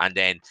 And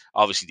then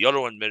obviously the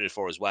other one minute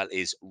for as well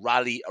is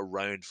Rally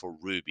Around for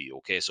Ruby.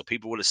 Okay, so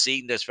people would have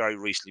seen this very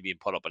recently being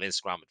put up on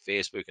Instagram and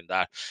Facebook and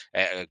that.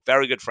 A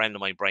very good friend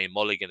of mine, Brian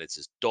Mulligan, it's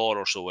his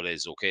daughter. So it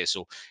is. Okay,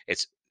 so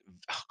it's,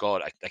 oh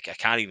God, I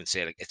can't even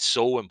say it. Like, it's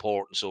so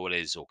important. So it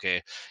is,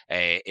 okay,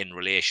 in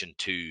relation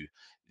to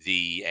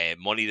the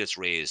money that's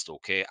raised,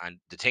 okay. And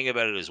the thing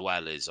about it as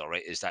well is, all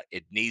right, is that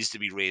it needs to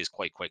be raised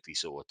quite quickly.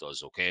 So it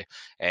does, okay.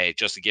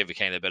 Just to give a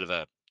kind of bit of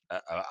a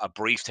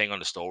brief thing on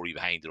the story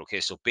behind it. Okay,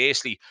 so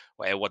basically,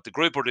 what the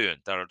group are doing,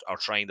 are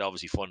trying to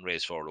obviously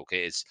fundraise for it.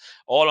 Okay, it's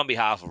all on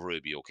behalf of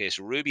Ruby. Okay,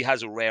 so Ruby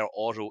has a rare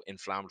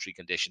auto-inflammatory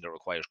condition that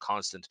requires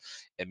constant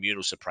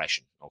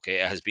immunosuppression.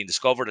 Okay, it has been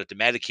discovered that the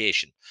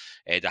medication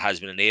that has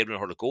been enabling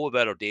her to go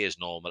about her day as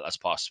normal as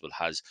possible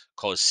has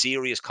caused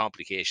serious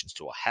complications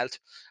to her health,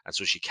 and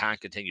so she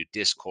can't continue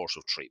this course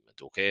of treatment.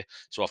 Okay,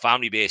 so her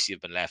family basically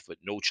have been left with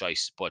no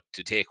choice but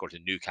to take her to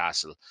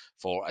Newcastle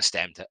for a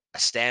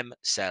stem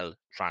cell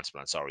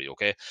transplant. Sorry,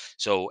 okay.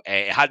 So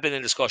it had been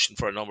in discussion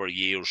for a number of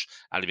years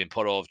and had been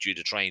put off due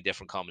to trying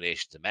different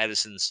combinations of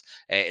medicines.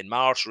 In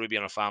March, Ruby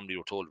and her family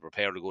were told to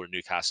prepare to go to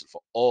Newcastle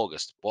for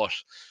August, but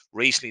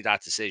recently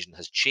that decision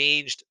has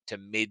changed to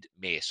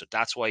mid-May. So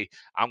that's why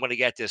I'm going to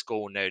get this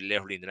going now,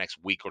 literally in the next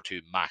week or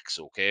two max.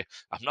 Okay,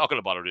 I'm not going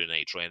to bother doing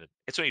any training.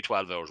 It's only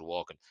 12 hours of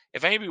walking.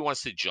 If anybody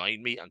wants to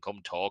join me and come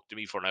talk to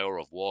me for an hour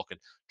of walking,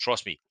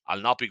 trust me,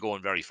 I'll not be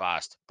going very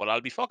fast, but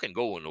I'll be fucking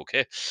going.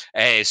 Okay.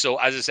 So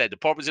as I said, the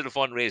purpose of the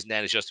fundraising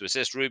then is just to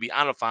assist Ruby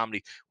and her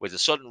family with the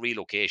sudden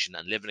relocation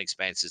and living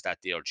expenses that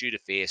they are due to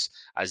face,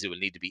 as they will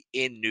need to be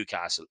in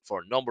Newcastle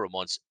for a number of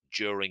months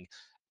during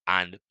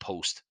and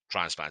post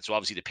transplant. So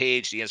obviously the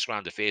page, the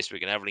Instagram, the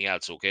Facebook, and everything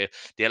else, okay?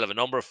 They'll have a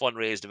number of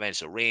fundraised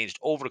events arranged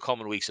over the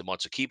coming weeks and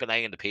months. So keep an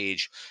eye on the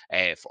page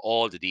for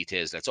all the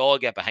details. Let's all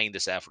get behind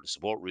this effort to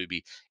support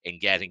Ruby in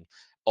getting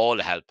all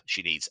the help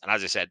she needs. And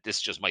as I said, this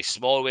is just my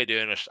small way of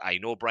doing it. I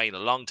know Brian a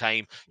long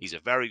time. He's a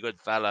very good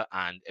fella.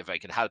 And if I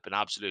can help in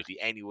absolutely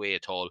any way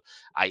at all,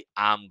 I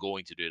am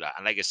going to do that.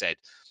 And like I said,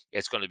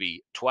 it's going to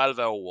be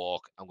 12-hour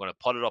walk. I'm going to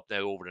put it up now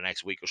over the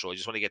next week or so. I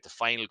just want to get the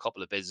final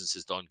couple of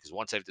businesses done, because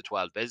once I have the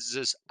 12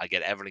 businesses, I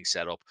get everything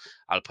set up.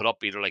 I'll put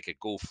up either like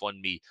a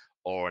GoFundMe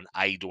or an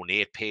I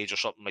donate page or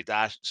something like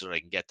that, so that I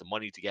can get the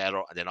money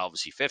together. And then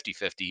obviously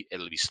 50-50,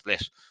 it'll be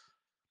split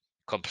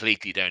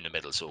completely down the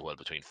middle, so well,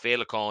 between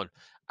Féileacáin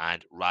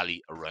and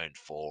Rally Around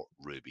for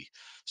Ruby.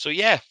 So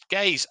yeah,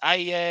 guys,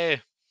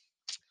 I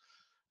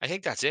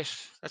think that's it.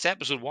 That's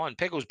episode 1.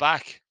 Pico's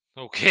back.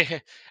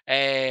 Okay.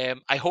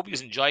 I hope you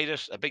enjoyed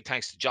it. A big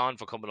thanks to John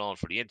for coming on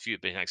for the interview. A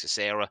big thanks to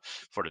Sarah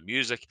for the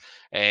music.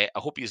 I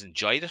hope you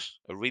enjoyed it.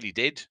 I really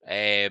did.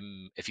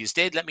 If you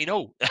did, let me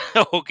know.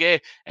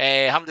 Okay.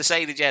 Haven't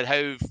decided yet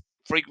how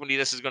frequently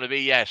this is going to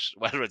be yet,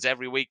 whether it's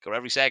every week or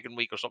every second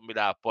week or something like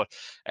that. But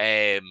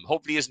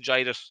hopefully you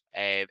enjoyed it.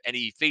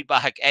 Any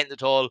feedback, anything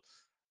at all,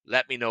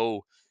 let me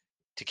know.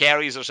 Take care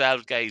of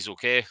yourselves, guys,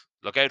 okay?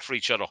 Look out for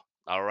each other,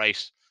 all right?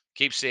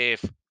 Keep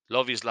safe.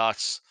 Love yous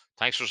lots.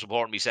 Thanks for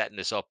supporting me setting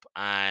this up,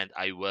 and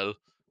I will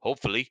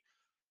hopefully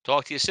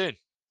talk to you soon.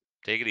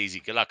 Take it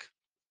easy. Good luck.